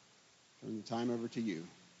I'll turn the time over to you.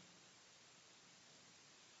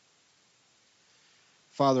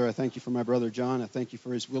 Father, I thank you for my brother John. I thank you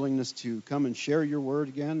for his willingness to come and share your word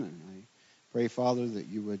again. And I pray, Father, that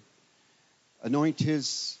you would anoint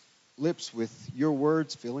his lips with your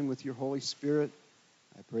words, filling with your Holy Spirit.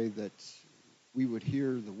 I pray that we would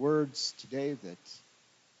hear the words today that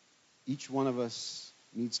each one of us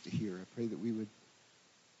needs to hear. I pray that we would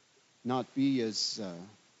not be as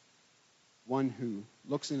one who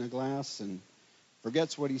looks in a glass and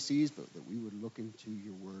forgets what he sees, but that we would look into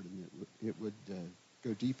your word and that it would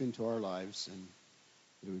go deep into our lives and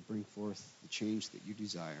that it would bring forth the change that you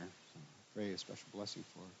desire. So I pray a special blessing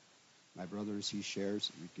for my brother as he shares,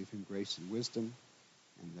 that we give him grace and wisdom,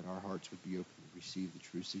 and that our hearts would be open to receive the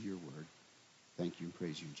truths of your word. Thank you and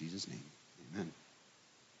praise you in Jesus' name. Amen.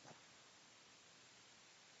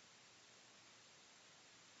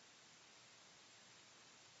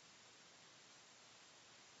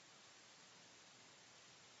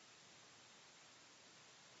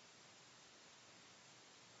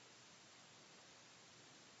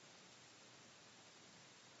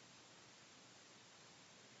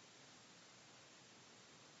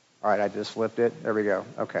 All right, I just flipped it. There we go.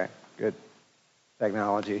 Okay, good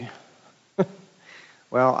technology.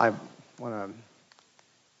 Well, I want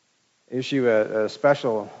to issue a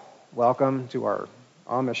special welcome to our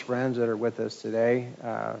Amish friends that are with us today.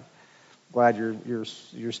 Glad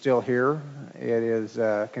you're still here. It is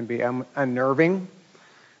can be unnerving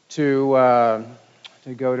to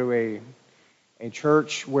go to a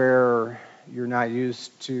church where you're not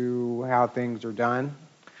used to how things are done.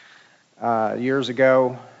 Years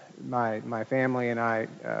ago, my family and I,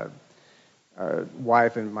 our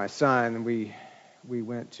wife and my son, we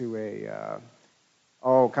went to a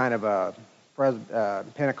kind of a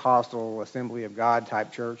Pentecostal Assembly of God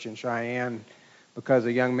type church in Cheyenne, because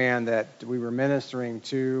a young man that we were ministering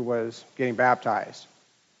to was getting baptized.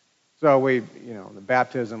 So the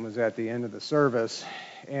baptism was at the end of the service,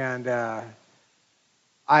 and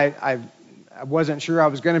I wasn't sure I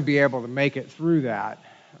was going to be able to make it through that.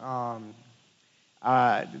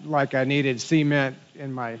 Like I needed cement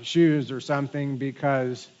in my shoes or something,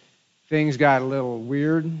 because things got a little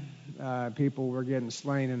weird. People were getting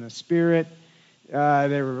slain in the spirit.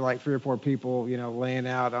 There were like 3 or 4 people, laying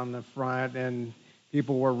out on the front, and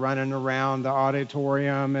people were running around the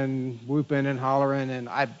auditorium and whooping and hollering, and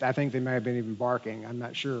I think they may have been even barking. I'm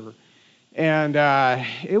not sure. And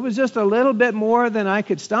it was just a little bit more than I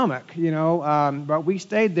could stomach, but we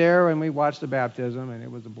stayed there and we watched the baptism, and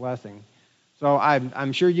it was a blessing. So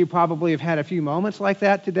I'm sure you probably have had a few moments like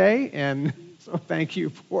that today, and so thank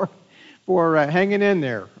you for hanging in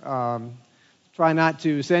there. Try not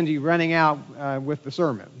to send you running out with the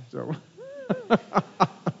sermon. So,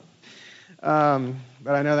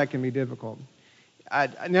 but I know that can be difficult.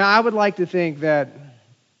 Now, I would like to think that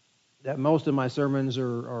most of my sermons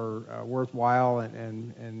are worthwhile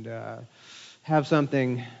and have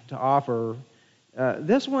something to offer.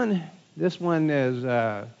 This one is,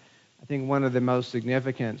 I think, one of the most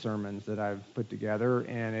significant sermons that I've put together,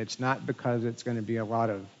 and it's not because it's going to be a lot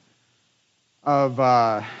of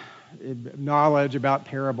knowledge about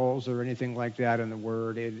parables or anything like that in the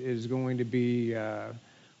Word. It is going to be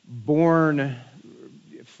born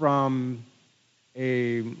from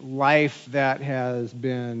a life that has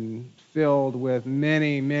been filled with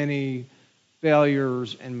many, many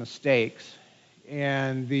failures and mistakes,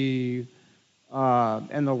 and the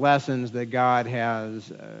lessons that God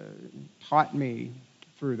has taught me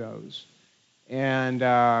through those, and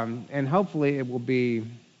hopefully it will be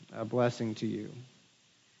a blessing to you.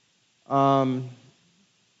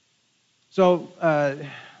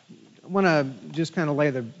 want to just kind of lay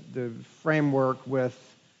the framework with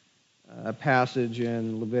a passage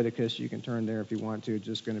in Leviticus. You can turn there if you want to. It's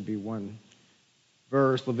just going to be one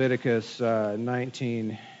verse, Leviticus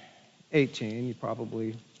 19:18. You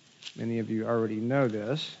probably, many of you already know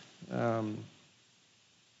this.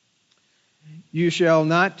 You shall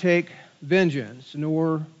not take vengeance,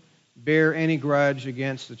 nor bear any grudge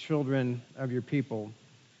against the children of your people,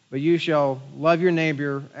 but you shall love your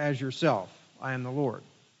neighbor as yourself. I am the Lord.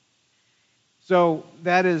 So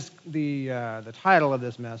that is the title of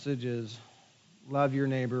this message is Love Your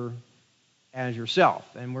Neighbor as Yourself.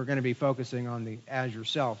 And we're going to be focusing on the as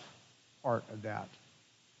yourself part of that.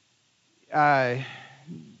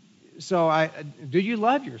 Do you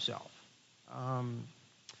love yourself?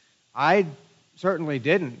 I certainly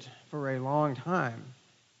didn't for a long time.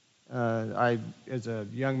 As a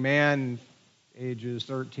young man, ages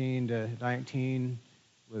 13 to 19,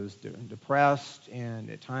 was depressed and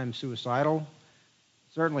at times suicidal.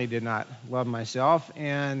 Certainly did not love myself,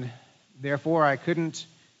 and therefore I couldn't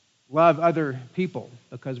love other people,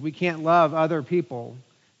 because we can't love other people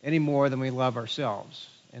any more than we love ourselves.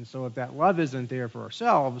 And so if that love isn't there for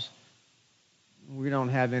ourselves, we don't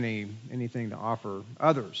have anything to offer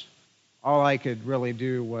others. All I could really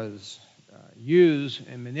do was use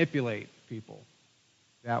and manipulate people.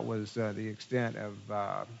 That was the extent of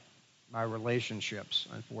my relationships,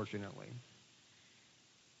 unfortunately.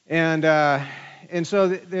 And so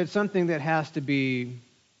there's something that has to be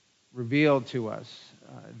revealed to us,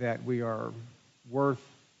 that we are worth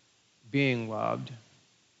being loved,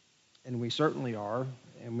 and we certainly are,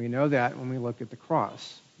 and we know that when we look at the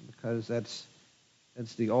cross, because that's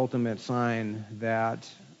the ultimate sign that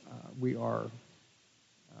we are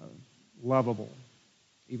lovable,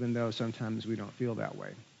 even though sometimes we don't feel that way.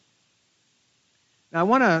 Now I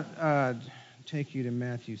want to take you to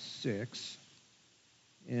Matthew 6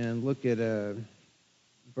 and look at a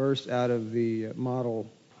verse out of the model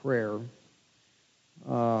prayer.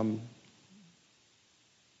 And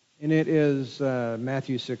it is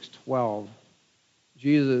Matthew 6:12.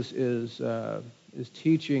 Jesus is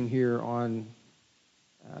teaching here on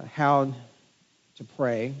how to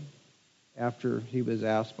pray after he was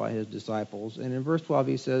asked by his disciples. And in verse 12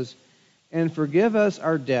 he says, "And forgive us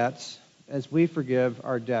our debts as we forgive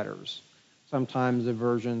our debtors." Sometimes the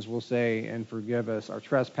versions will say, "And forgive us our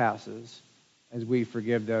trespasses as we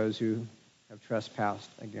forgive those who have trespassed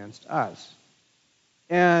against us."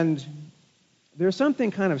 And there's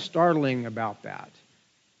something kind of startling about that.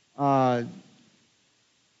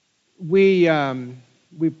 We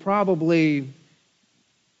probably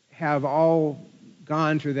have all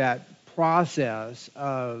gone through that process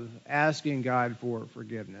of asking God for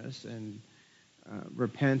forgiveness and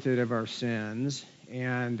repented of our sins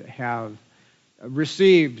and have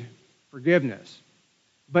received forgiveness.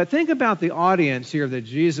 But think about the audience here that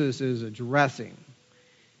Jesus is addressing.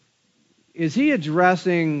 Is he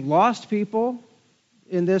addressing lost people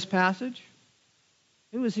in this passage?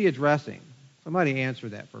 Who is he addressing? Somebody answer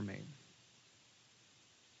that for me.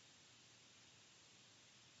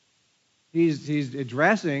 He's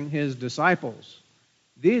addressing his disciples.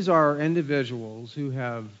 These are individuals who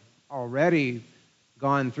have already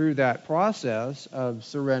gone through that process of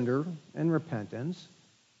surrender and repentance,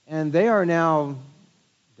 and they are now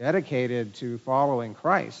dedicated to following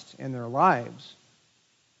Christ in their lives.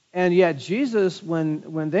 And yet Jesus,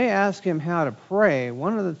 when they ask him how to pray,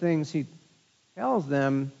 one of the things he tells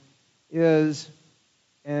them is,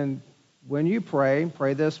 and when you pray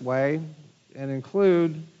this way, and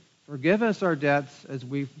include, forgive us our debts as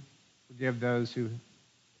we forgive those who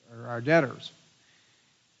are our debtors.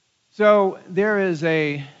 So there is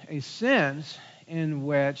a sense in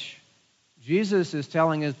which Jesus is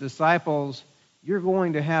telling his disciples, you're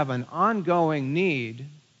going to have an ongoing need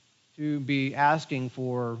to be asking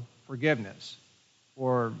for forgiveness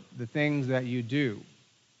for the things that you do.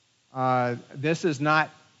 This is not,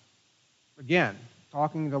 again,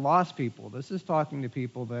 talking to lost people. This is talking to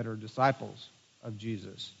people that are disciples of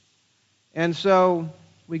Jesus. And so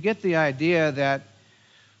we get the idea that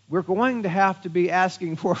we're going to have to be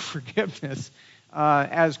asking for forgiveness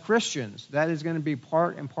as Christians. That is going to be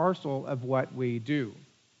part and parcel of what we do.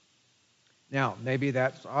 Now, maybe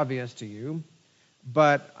that's obvious to you,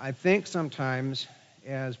 but I think sometimes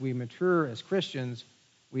as we mature as Christians,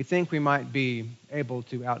 we think we might be able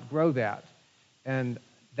to outgrow that, and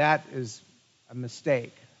that is a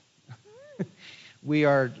mistake.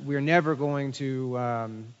 We're never going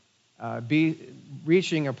to be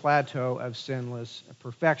reaching a plateau of sinless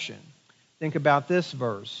perfection. Think about this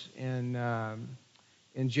verse in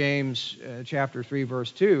James chapter 3,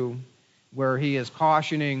 verse 2. where he is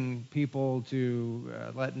cautioning people to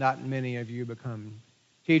let not many of you become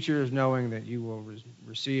teachers, knowing that you will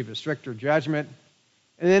receive a stricter judgment.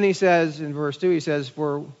 And then he says in verse 2, he says,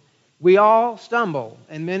 for we all stumble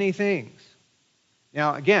in many things.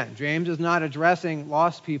 Now, again, James is not addressing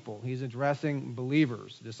lost people. He's addressing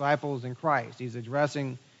believers, disciples in Christ. He's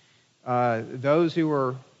addressing those who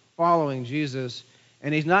are following Jesus.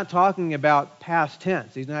 And he's not talking about past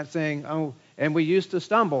tense. He's not saying, oh, and we used to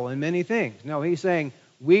stumble in many things. No, he's saying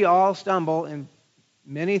we all stumble in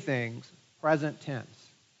many things, present tense.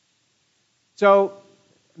 So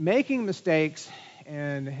making mistakes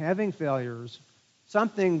and having failures,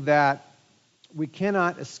 something that we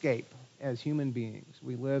cannot escape as human beings.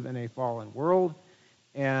 We live in a fallen world,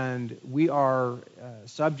 and we are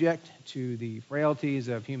subject to the frailties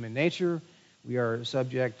of human nature. We are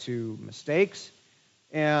subject to mistakes,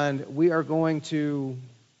 and we are going to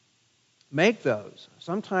make those.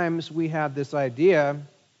 Sometimes we have this idea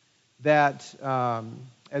that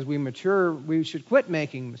as we mature, we should quit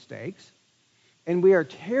making mistakes, and we are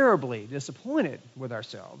terribly disappointed with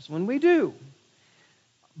ourselves when we do.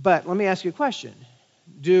 But let me ask you a question.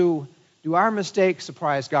 Do our mistakes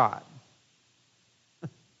surprise God?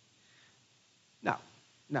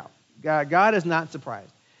 No. God is not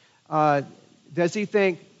surprised. Does he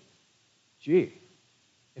think, gee,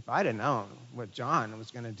 if I'd have known what John was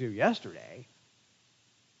going to do yesterday,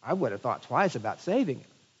 I would have thought twice about saving him?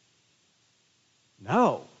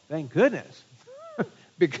 No, thank goodness.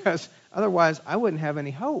 Because otherwise I wouldn't have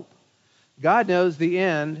any hope. God knows the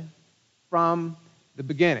end from the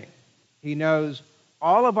beginning. He knows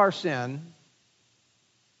all of our sin,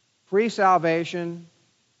 pre-salvation,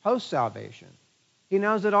 post-salvation. He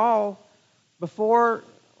knows it all before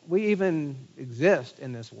we even exist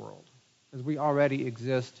in this world, because we already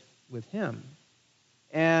exist with him.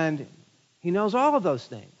 And he knows all of those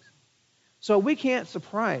things. So we can't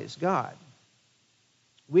surprise God.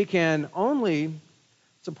 We can only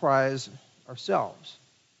surprise ourselves.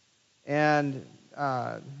 And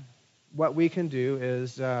what we can do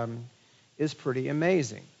is pretty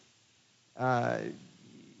amazing. I'm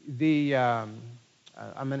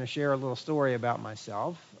going to share a little story about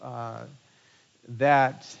myself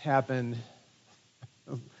that happened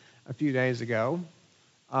a few days ago.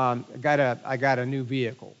 I got a new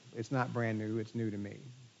vehicle. It's not brand new. It's new to me.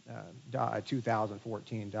 A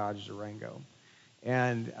 2014 Dodge Durango,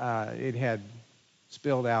 and it had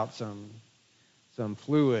spilled out some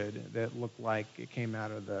fluid that looked like it came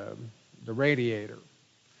out of the radiator.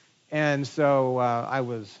 And so I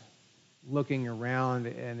was looking around,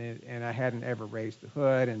 and I hadn't ever raised the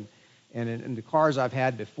hood. And in the cars I've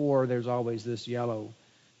had before, there's always this yellow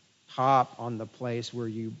top on the place where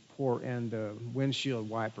you pour in the windshield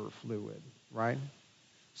wiper fluid, right?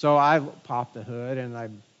 So I popped the hood, and I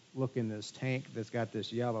look in this tank that's got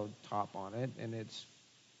this yellow top on it, and it's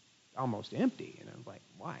almost empty. And I'm like,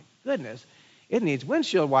 my goodness, it needs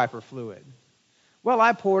windshield wiper fluid. Well,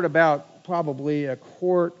 I poured about probably a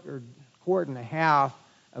quart or quart and a half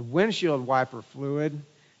of windshield wiper fluid,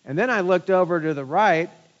 and then I looked over to the right,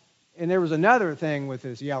 and there was another thing with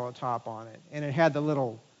this yellow top on it, and it had the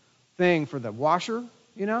little thing for the washer,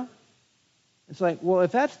 you know? It's like, well,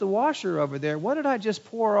 if that's the washer over there, what did I just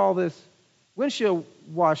pour all this windshield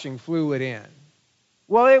washing fluid in?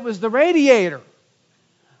 Well, it was the radiator.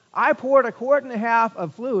 I poured a quart and a half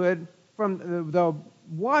of fluid from the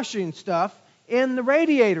washing stuff in the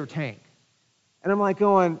radiator tank. And I'm like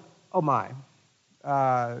going, oh my.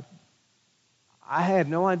 I had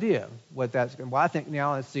no idea what that's going to be. Well, I think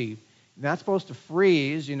now, let's see. Not supposed to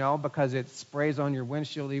freeze, you know, because it sprays on your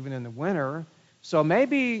windshield even in the winter. So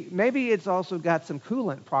maybe it's also got some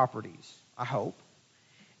coolant properties, I hope.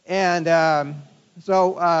 And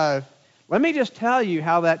so let me just tell you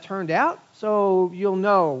how that turned out so you'll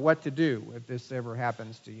know what to do if this ever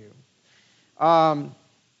happens to you.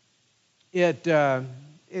 It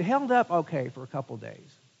held up okay for a couple days.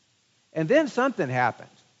 And then something happened,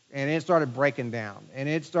 and it started breaking down, and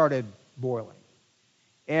it started boiling.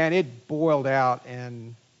 And it boiled out,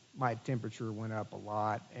 and my temperature went up a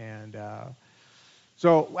lot. And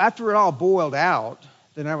so after it all boiled out,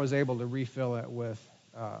 then I was able to refill it with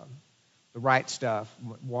the right stuff,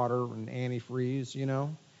 water and antifreeze, you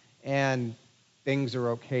know, and things are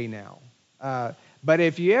okay now. But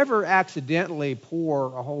if you ever accidentally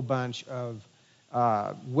pour a whole bunch of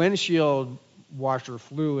windshield washer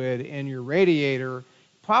fluid in your radiator,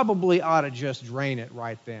 probably ought to just drain it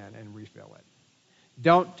right then and refill it.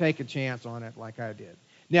 Don't take a chance on it like I did.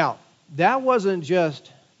 Now, that wasn't just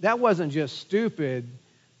stupid.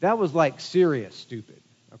 That was like serious stupid,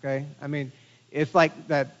 okay? I mean, it's like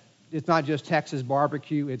that it's not just Texas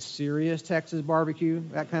barbecue, it's serious Texas barbecue,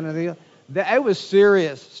 that kind of deal. It was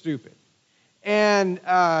serious stupid. And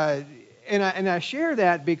I share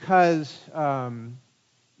that because,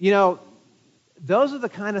 those are the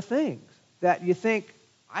kind of things that you think,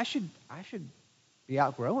 I should be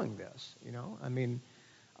outgrowing this, I mean,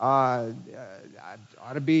 I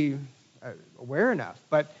ought to be aware enough.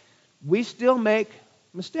 But we still make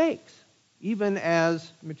mistakes, even as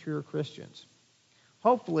mature Christians.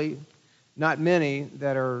 Hopefully, not many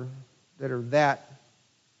that are that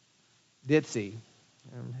ditzy.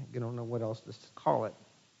 I don't know what else to call it.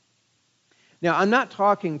 Now, I'm not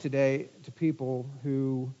talking today to people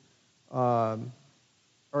who are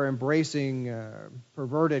embracing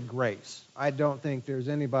perverted grace. I don't think there's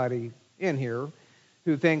anybody in here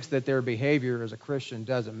who thinks that their behavior as a Christian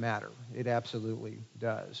doesn't matter. It absolutely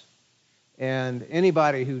does. And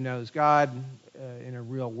anybody who knows God in a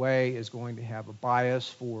real way is going to have a bias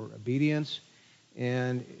for obedience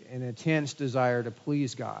and an intense desire to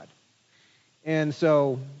please God. And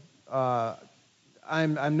so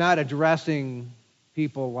I'm not addressing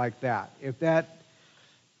people like that. If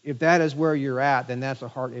that is where you're at, then that's a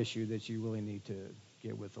heart issue that you really need to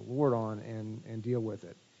get with the Lord on and deal with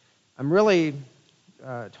it. I'm really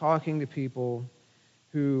talking to people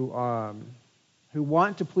who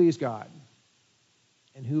want to please God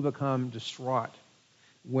and who become distraught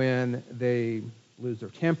when they lose their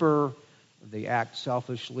temper, or they act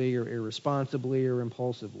selfishly or irresponsibly or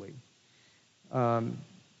impulsively. A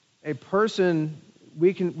person,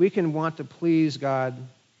 we can want to please God,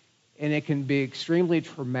 and it can be extremely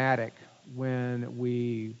traumatic when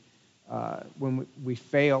we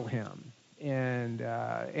fail Him, and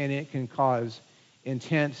it can cause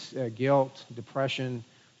intense guilt, depression,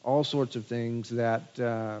 all sorts of things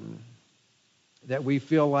that we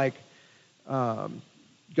feel like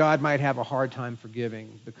God might have a hard time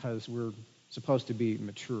forgiving because we're supposed to be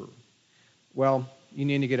mature. Well, you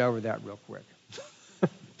need to get over that real quick.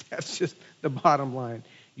 That's just the bottom line.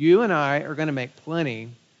 You and I are going to make plenty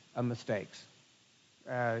of mistakes.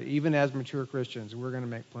 Even as mature Christians, we're going to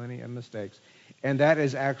make plenty of mistakes. And that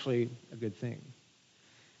is actually a good thing.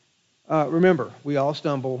 Remember, we all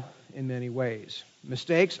stumble in many ways.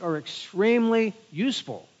 Mistakes are extremely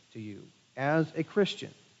useful to you as a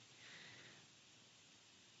Christian.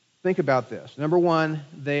 Think about this. Number one,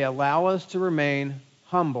 they allow us to remain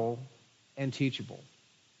humble and teachable.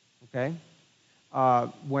 Okay?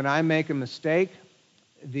 When I make a mistake,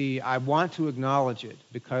 I want to acknowledge it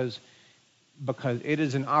because it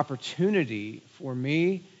is an opportunity for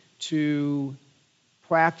me to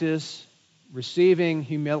practice receiving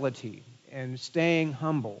humility and staying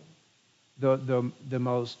humble. The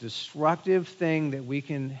most destructive thing that we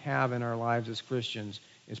can have in our lives as Christians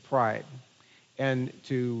is pride. And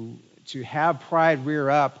to have pride rear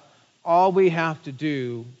up, all we have to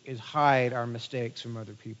do is hide our mistakes from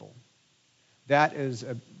other people. That is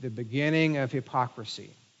the beginning of hypocrisy.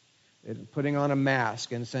 Putting on a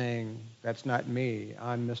mask and saying, that's not me,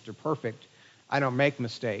 I'm Mr. Perfect, I don't make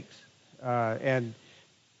mistakes. And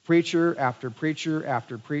preacher after preacher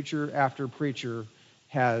after preacher after preacher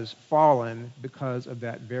has fallen because of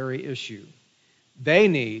that very issue. They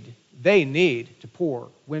need to pour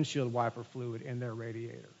windshield wiper fluid in their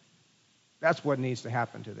radiator. That's what needs to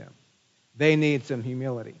happen to them. They need some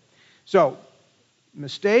humility. So,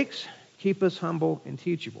 mistakes keep us humble and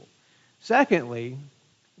teachable. Secondly,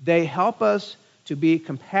 they help us to be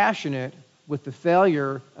compassionate with the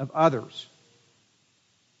failure of others.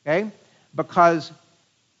 Okay? Because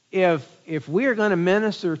if we are going to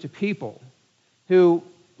minister to people who,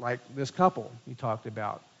 like this couple you talked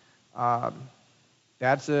about,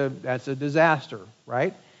 that's a disaster,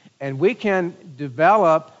 right? And we can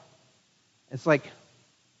develop, it's like,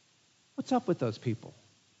 what's up with those people?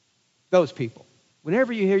 Those people.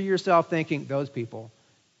 Whenever you hear yourself thinking, those people,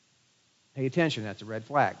 pay attention, that's a red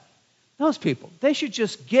flag. Those people, they should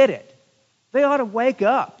just get it. They ought to wake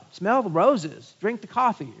up, smell the roses, drink the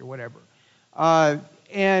coffee or whatever.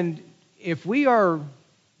 And if we are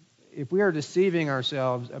deceiving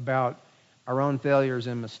ourselves about our own failures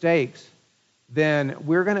and mistakes, then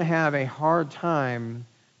we're going to have a hard time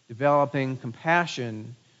developing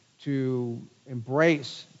compassion to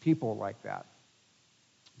embrace people like that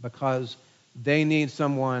because they need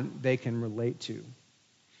someone they can relate to.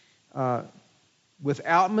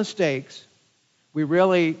 Without mistakes, we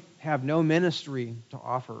really have no ministry to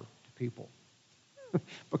offer to people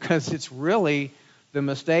because it's really the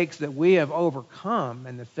mistakes that we have overcome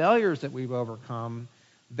and the failures that we've overcome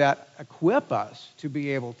that equip us to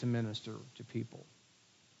be able to minister to people.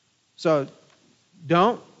 So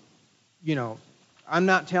I'm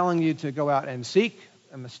not telling you to go out and seek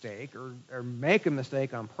a mistake or make a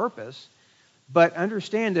mistake on purpose, but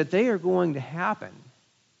understand that they are going to happen.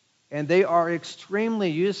 And they are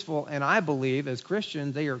extremely useful, and I believe as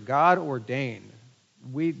Christians, they are God ordained.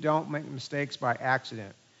 We don't make mistakes by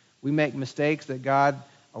accident. We make mistakes that God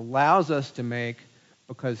allows us to make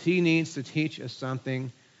because he needs to teach us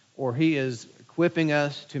something, or he is equipping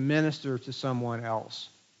us to minister to someone else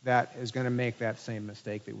that is going to make that same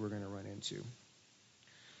mistake that we're going to run into.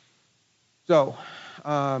 So,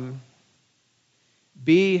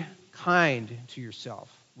 be kind to yourself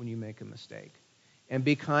when you make a mistake, and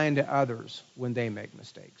be kind to others when they make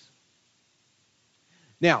mistakes.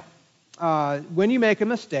 Now, when you make a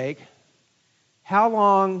mistake, how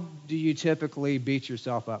long do you typically beat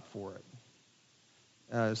yourself up for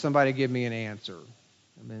it? Somebody give me an answer.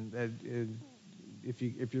 I mean,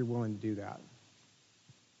 if you're willing to do that.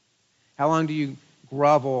 How long do you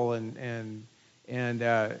grovel and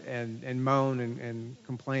moan and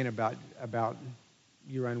complain about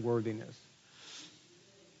your unworthiness?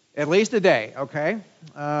 At least a day, okay?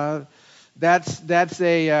 That's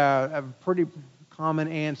a pretty common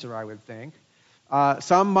answer, I would think.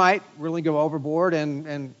 Some might really go overboard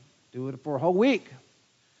and do it for a whole week.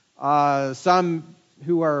 Some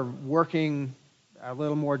who are working a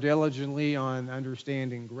little more diligently on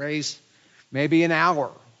understanding grace, maybe an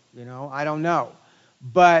hour, I don't know.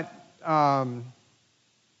 But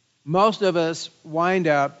most of us wind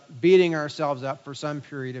up beating ourselves up for some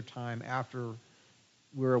period of time after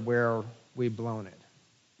we're aware we've blown it.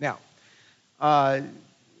 Now, but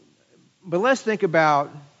let's think about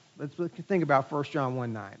 1 John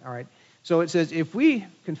 1:9. All right. So it says, if we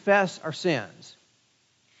confess our sins,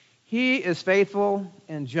 he is faithful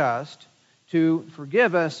and just to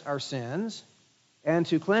forgive us our sins and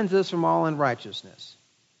to cleanse us from all unrighteousness.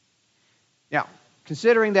 Now,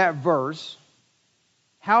 considering that verse,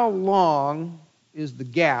 how long is the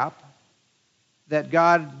gap that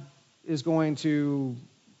God is going to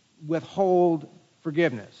withhold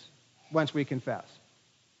forgiveness once we confess?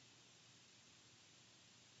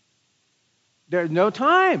 There's no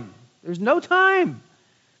time. There's no time.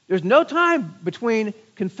 There's no time between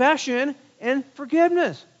confession and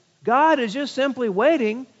forgiveness. God is just simply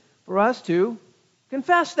waiting for us to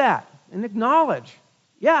confess that and acknowledge,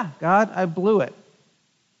 yeah, God, I blew it.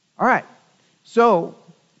 All right. So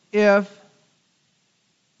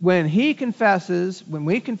when we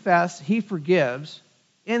confess, he forgives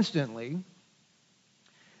instantly,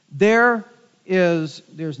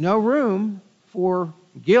 there's no room for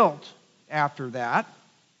guilt after that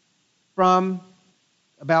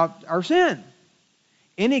about our sin.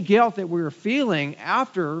 Any guilt that we're feeling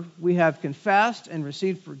after we have confessed and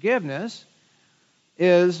received forgiveness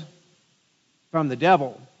is from the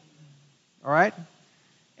devil. All right?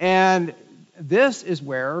 And this is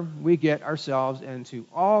where we get ourselves into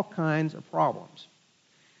all kinds of problems.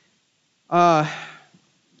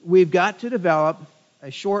 We've got to develop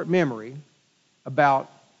a short memory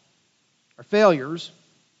about our failures.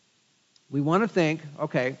 We want to think,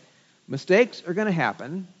 okay, mistakes are going to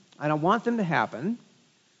happen. I don't want them to happen,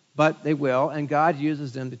 but they will, and God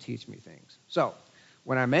uses them to teach me things. So,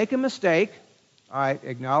 when I make a mistake, I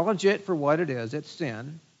acknowledge it for what it is, it's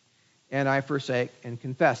sin, and I forsake and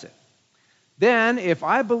confess it. Then, if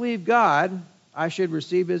I believe God, I should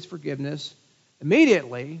receive his forgiveness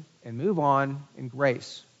immediately and move on in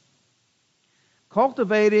grace.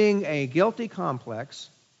 Cultivating a guilty complex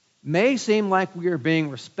may seem like we are being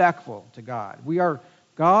respectful to God. We are,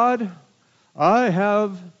 God, I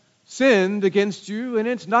have sinned against you and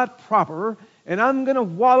it's not proper, and I'm going to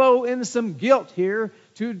wallow in some guilt here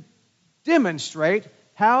to demonstrate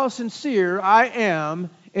how sincere I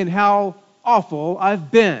am and how awful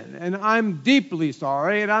I've been. And I'm deeply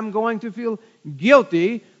sorry, and I'm going to feel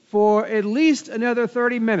guilty for at least another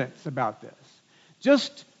 30 minutes about this,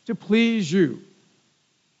 just to please you.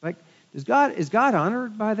 Like, is God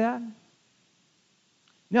honored by that?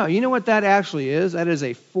 No, you know what that actually is? That is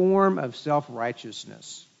a form of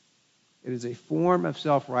self-righteousness. It is a form of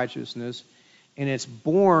self-righteousness, and it's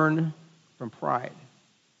born from pride.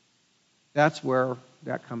 That's where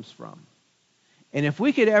that comes from. And if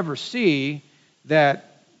we could ever see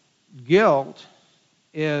that guilt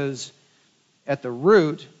is at the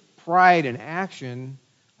root, pride and action,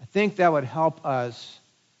 I think that would help us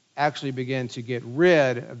actually begin to get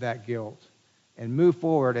rid of that guilt and move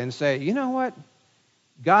forward and say, you know what?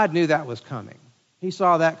 God knew that was coming. He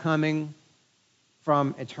saw that coming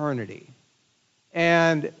from eternity.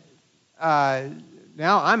 And now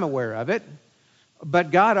I'm aware of it,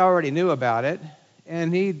 but God already knew about it,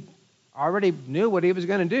 and he already knew what he was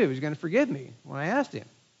going to do. He was going to forgive me when I asked him.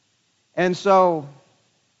 And so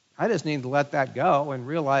I just need to let that go and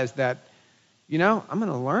realize that, I'm going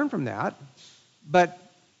to learn from that, but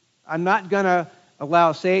I'm not going to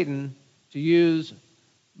allow Satan to use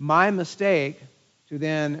my mistake to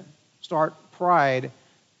then start pride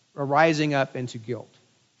or rising up into guilt.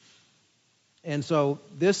 And so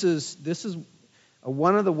this is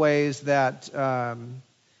one of the ways that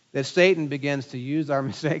that Satan begins to use our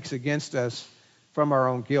mistakes against us from our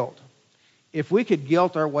own guilt. If we could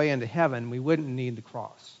guilt our way into heaven, we wouldn't need the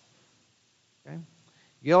cross. Okay?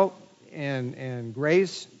 Guilt and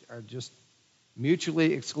grace are just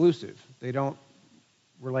mutually exclusive. They don't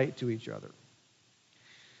relate to each other.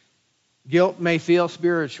 Guilt may feel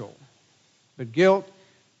spiritual, but guilt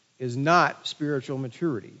is not spiritual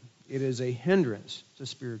maturity. It is a hindrance to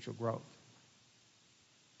spiritual growth.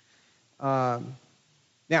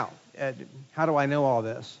 Now, how do I know all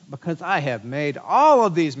this? Because I have made all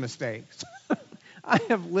of these mistakes. I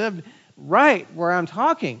have lived right where I'm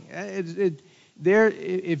talking.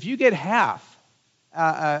 If you get half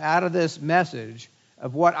out of this message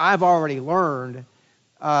of what I've already learned,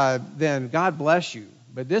 then God bless you.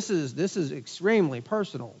 But this is extremely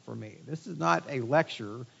personal for me. This is not a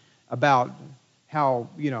lecture about how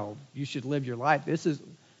you should live your life. This is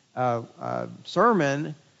a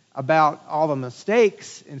sermon about all the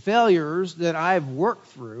mistakes and failures that I've worked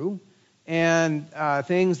through, and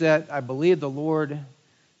things that I believe the Lord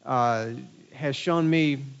has shown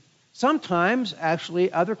me. Sometimes,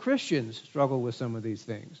 actually, other Christians struggle with some of these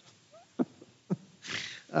things,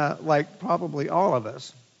 like probably all of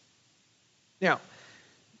us. Now,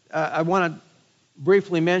 I want to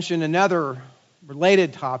briefly mention another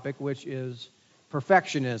related topic, which is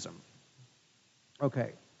perfectionism. Okay.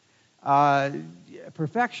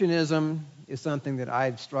 Perfectionism is something that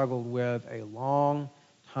I've struggled with a long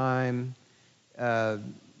time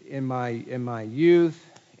in my youth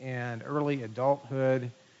and early adulthood,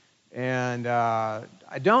 and I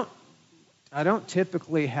don't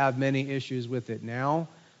typically have many issues with it now,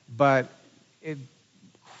 but it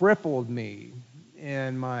crippled me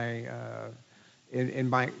in my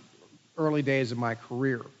early days of my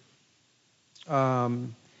career.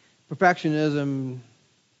 Perfectionism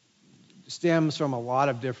stems from a lot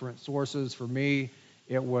of different sources. For me,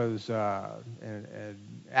 it was an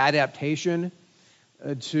adaptation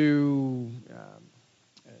to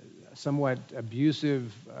somewhat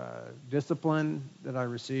abusive discipline that I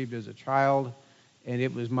received as a child, and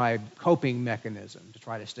it was my coping mechanism to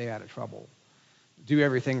try to stay out of trouble. Do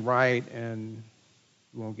everything right and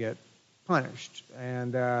you won't get punished.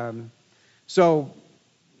 And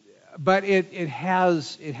but it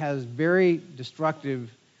has very destructive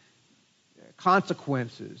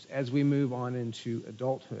consequences as we move on into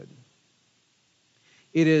adulthood.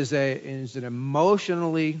 It is an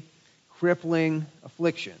emotionally crippling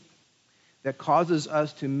affliction that causes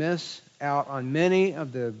us to miss out on many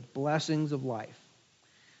of the blessings of life.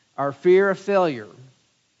 Our fear of failure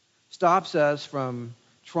stops us from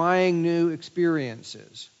trying new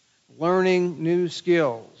experiences, learning new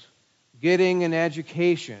skills, getting an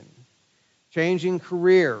education, changing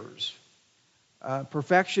careers.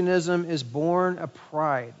 Perfectionism is born of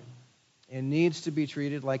pride and needs to be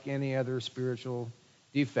treated like any other spiritual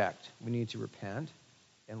defect. We need to repent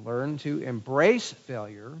and learn to embrace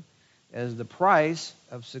failure as the price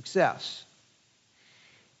of success.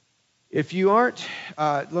 If you aren't,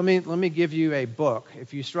 let me give you a book.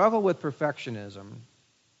 If you struggle with perfectionism,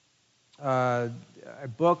 a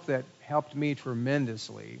book that helped me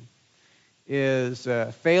tremendously is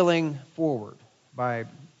Failing Forward by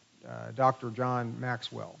Dr. John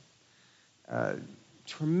Maxwell.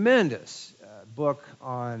 Tremendous book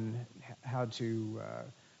on how to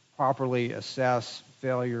properly assess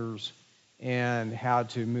failures and how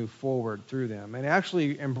to move forward through them and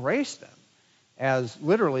actually embrace them as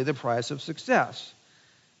literally the price of success.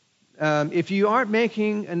 If you aren't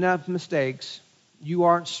making enough mistakes, you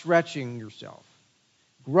aren't stretching yourself.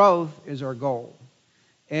 Growth is our goal.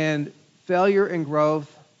 And failure and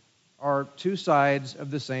growth are two sides of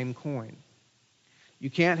the same coin. You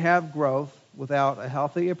can't have growth without a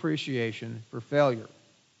healthy appreciation for failure.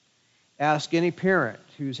 Ask any parent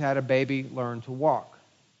who's had a baby learn to walk.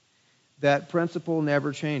 That principle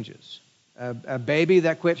never changes. A baby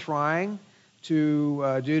that quit trying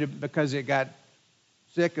because it got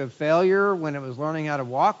sick of failure when it was learning how to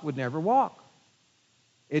walk would never walk.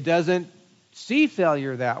 It doesn't see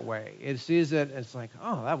failure that way. It sees it as like,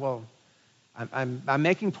 I'm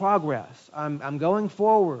making progress. I'm going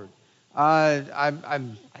forward. I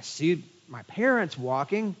see my parents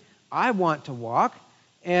walking. I want to walk,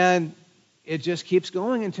 and it just keeps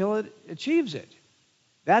going until it achieves it.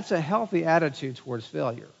 That's a healthy attitude towards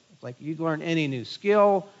failure. It's like you learn any new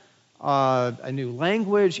skill, a new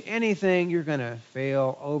language, anything, you're going to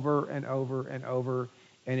fail over and over and over.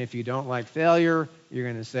 And if you don't like failure, you're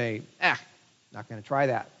going to say, not going to try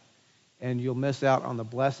that. And you'll miss out on the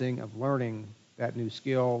blessing of learning that new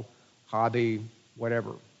skill, hobby,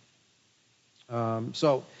 whatever.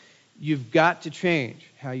 So you've got to change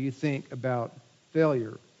how you think about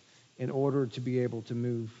failure in order to be able to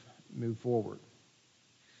move forward.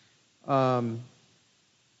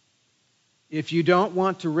 If you don't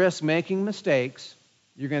want to risk making mistakes,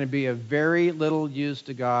 you're going to be of very little use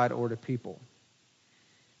to God or to people.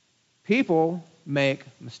 People make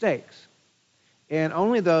mistakes. And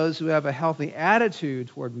only those who have a healthy attitude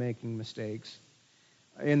toward making mistakes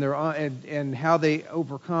in their own, and how they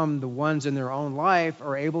overcome the ones in their own life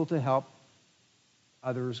are able to help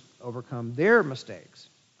others overcome their mistakes.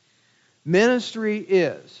 Ministry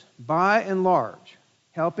is, by and large,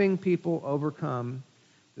 helping people overcome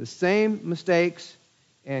the same mistakes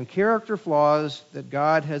and character flaws that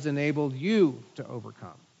God has enabled you to overcome.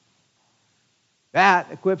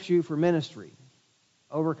 That equips you for ministry,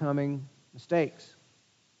 overcoming mistakes.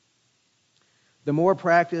 The more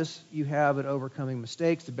practice you have at overcoming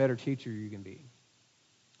mistakes, the better teacher you can be.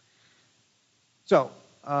 So,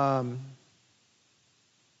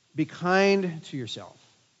 be kind to yourself.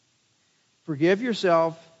 Forgive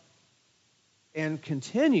yourself and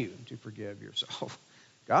continue to forgive yourself.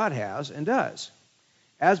 God has and does.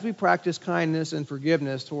 As we practice kindness and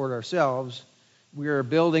forgiveness toward ourselves, we are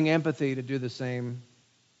building empathy to do the same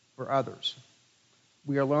for others.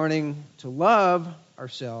 We are learning to love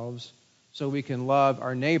ourselves so we can love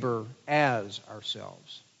our neighbor as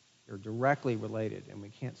ourselves. They're directly related, and we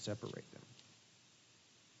can't separate them.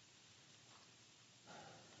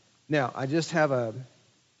 Now, I just have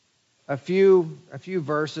a few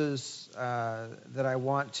verses that I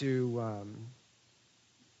want to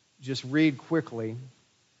just read quickly.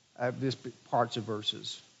 Just parts of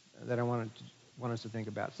verses that I want us to think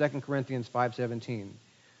about. 2 Corinthians 5:17.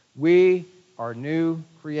 We are new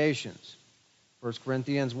creations. 1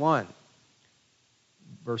 Corinthians 1,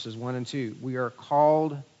 verses 1 and 2. We are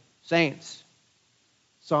called saints.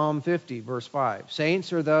 Psalm 50, verse 5.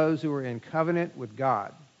 Saints are those who are in covenant with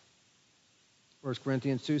God. 1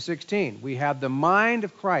 Corinthians 2:16. We have the mind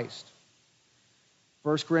of Christ.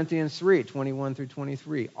 1 Corinthians 3, 21 through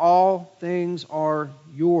 23. All things are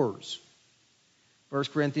yours. 1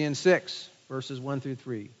 Corinthians 6, verses 1 through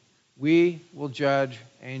 3. We will judge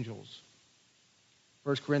angels.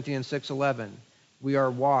 1 Corinthians 6:11. We are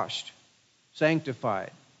washed, sanctified,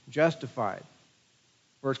 justified.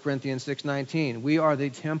 1 Corinthians 6:19. We are the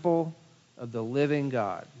temple of the living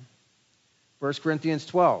God. 1 Corinthians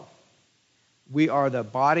 12. We are the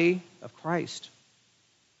body of Christ.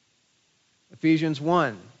 Ephesians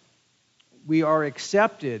 1. We are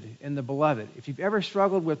accepted in the beloved. If you've ever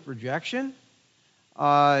struggled with rejection,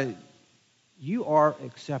 you are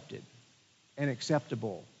accepted and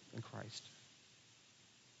acceptable in Christ.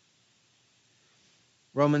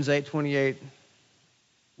 Romans 8:28.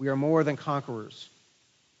 We are more than conquerors.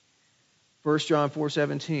 1 John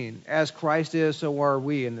 4:17. As Christ is, so are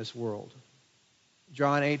we in this world.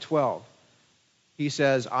 John 8:12. He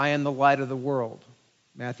says, I am the light of the world.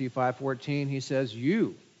 Matthew 5:14, he says,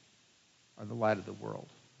 you are the light of the world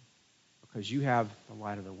because you have the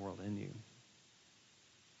light of the world in you.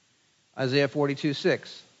 Isaiah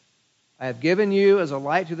 42:6, I have given you as a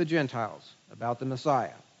light to the Gentiles, about the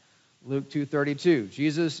Messiah. Luke 2:32,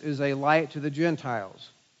 Jesus is a light to the Gentiles.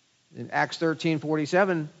 In Acts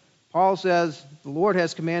 13:47, Paul says, the Lord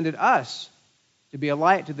has commanded us to be a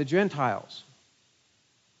light to the Gentiles.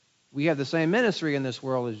 We have the same ministry in this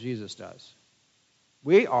world as Jesus does.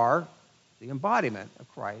 We are the embodiment of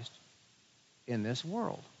Christ in this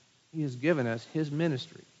world. He has given us his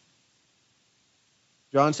ministry.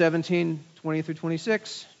 John 17:20 through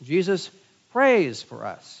 26, Jesus prays for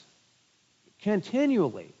us.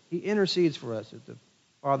 Continually, he intercedes for us at the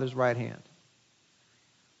Father's right hand.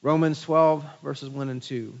 Romans 12, verses 1 and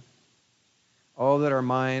 2. Oh, that our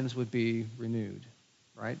minds would be renewed,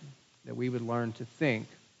 right? That we would learn to think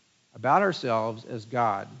about ourselves as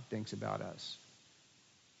God thinks about us.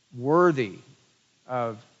 Worthy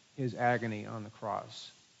of his agony on the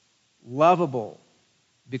cross. Lovable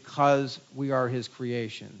because we are his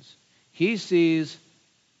creations. He sees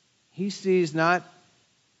not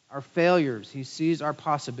our failures, he sees our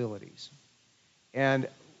possibilities. And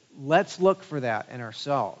let's look for that in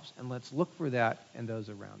ourselves, and let's look for that in those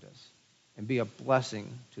around us, and be a blessing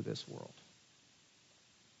to this world.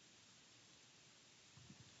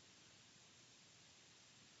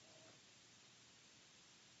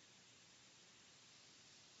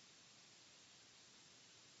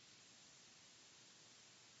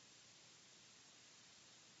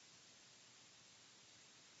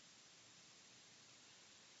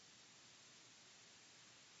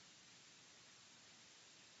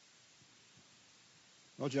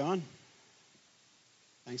 Well, John,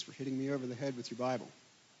 thanks for hitting me over the head with your Bible.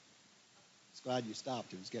 I was glad you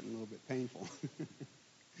stopped. It was getting a little bit painful.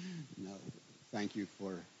 No, thank you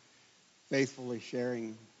for faithfully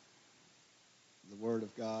sharing the Word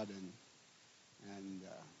of God,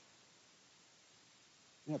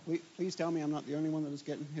 and please tell me I'm not the only one that is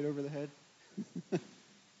getting hit over the head.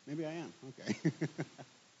 Maybe I am. Okay.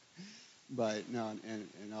 But no,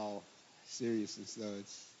 in all seriousness, though,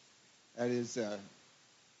 that is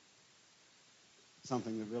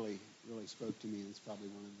something that really spoke to me, and it's probably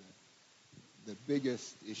one of the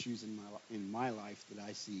biggest issues in my life that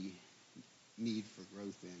I see need for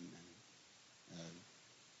growth in. And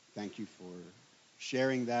thank you for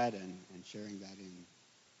sharing that and sharing that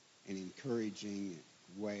in an encouraging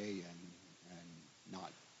way and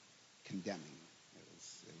not condemning. It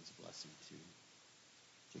was a blessing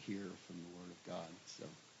to hear from the Word of God. So,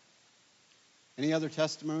 any other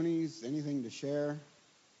testimonies? Anything to share?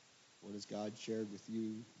 What has God shared with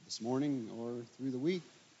you this morning or through the week?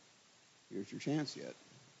 Here's your chance yet.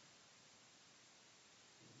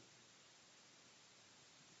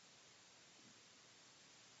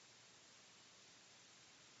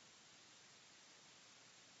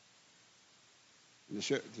 And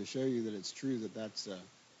to show you that it's true that that's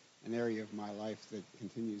an area of my life that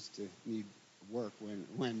continues to need work.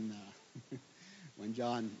 When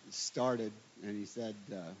John started and he said,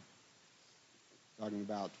 talking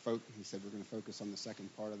about he said we're going to focus on the second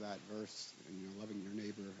part of that verse, and loving your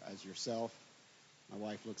neighbor as yourself. My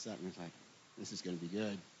wife looks at me and is like, "This is going to be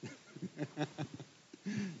good,"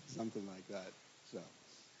 something like that. So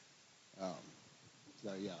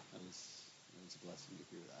yeah, it was a blessing to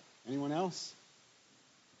hear that. Anyone else?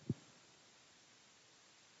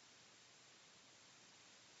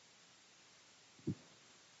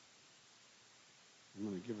 I'm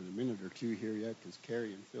going to give it a minute or two here yet, because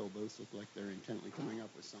Carrie and Phil both look like they're intently coming up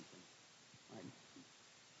with something. Mike.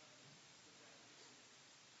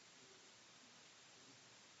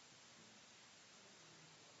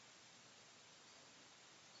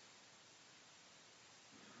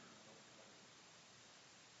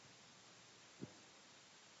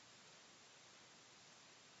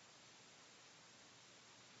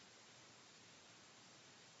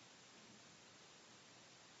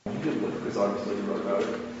 Good look, because obviously you wrote about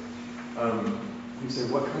it. You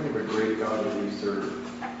said, what kind of a great God do we serve,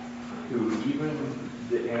 who even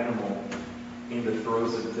the animal in the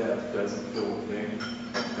throes of death doesn't feel with pain?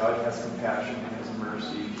 God has compassion and has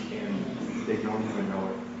mercy, and they don't even know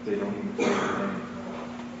it. They don't even feel the pain.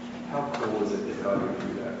 How cool is it that God would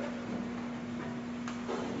do that?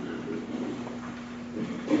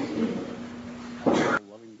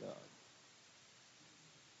 Loving God.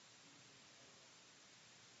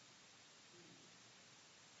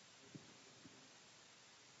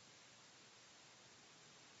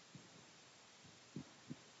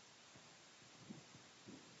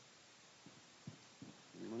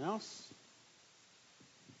 Anyone else?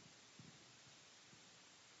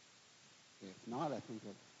 If not, I think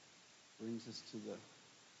that brings us to the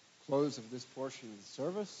close of this portion of the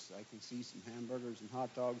service. I can see some hamburgers and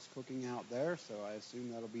hot dogs cooking out there, so I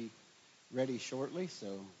assume that'll be ready shortly. So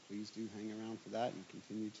please do hang around for that and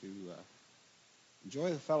continue to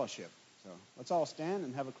enjoy the fellowship. So let's all stand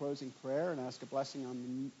and have a closing prayer and ask a blessing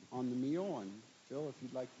on the meal. And Phil, if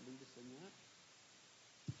you'd like to lead us in that.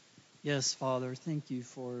 Yes, Father, thank you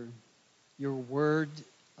for your word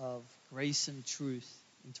of grace and truth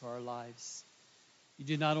into our lives. You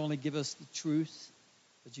do not only give us the truth,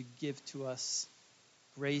 but you give to us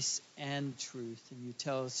grace and truth. And you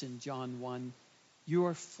tell us in John 1, you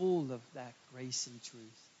are full of that grace and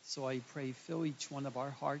truth. So I pray, fill each one of our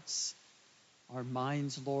hearts, our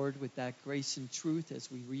minds, Lord, with that grace and truth as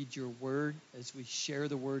we read your word, as we share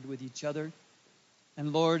the word with each other.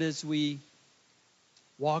 And Lord, as we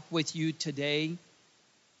walk with you today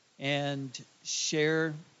and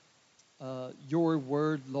share your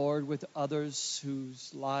word, Lord, with others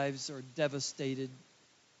whose lives are devastated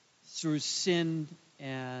through sin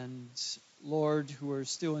and, Lord, who are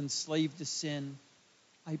still enslaved to sin,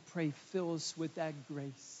 I pray, fill us with that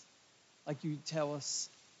grace, like you tell us,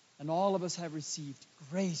 and all of us have received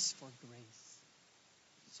grace for grace.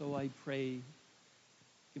 So I pray,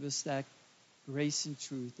 give us that grace and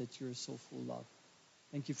truth that you're so full of.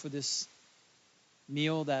 Thank you for this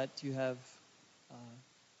meal that you have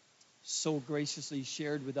so graciously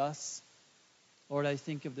shared with us. Lord, I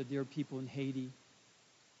think of the dear people in Haiti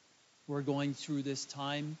who are going through this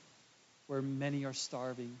time where many are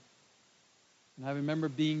starving. And I remember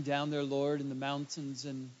being down there, Lord, in the mountains,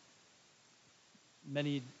 and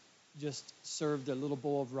many just served a little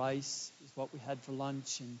bowl of rice is what we had for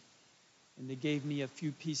lunch. And And they gave me a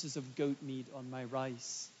few pieces of goat meat on my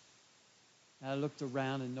rice. And I looked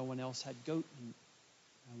around and no one else had goat meat.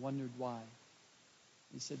 I wondered why.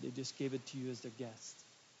 He said they just gave it to you as their guest.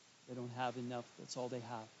 They don't have enough. That's all they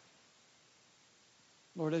have.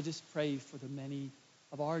 Lord, I just pray for the many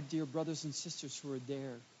of our dear brothers and sisters who are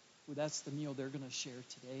there, who that's the meal they're going to share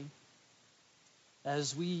today.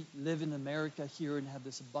 As we live in America here and have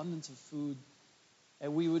this abundance of food,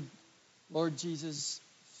 and we would, Lord Jesus,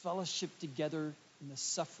 fellowship together in the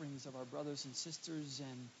sufferings of our brothers and sisters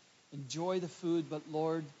and enjoy the food, but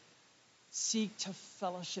Lord, seek to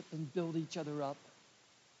fellowship and build each other up,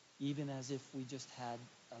 even as if we just had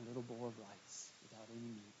a little bowl of rice without any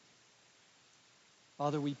meat.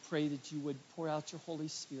 Father, we pray that you would pour out your Holy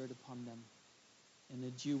Spirit upon them and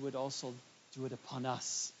that you would also do it upon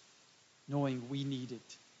us, knowing we need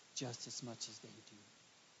it just as much as they do.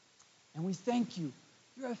 And we thank you.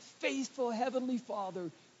 You're a faithful Heavenly Father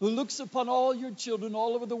who looks upon all your children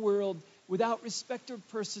all over the world without respect of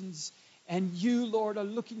persons. And you, Lord, are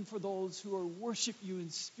looking for those who are worship you in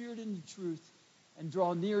spirit and in truth and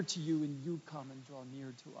draw near to you, and you come and draw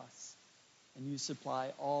near to us. And you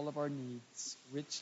supply all of our needs richly.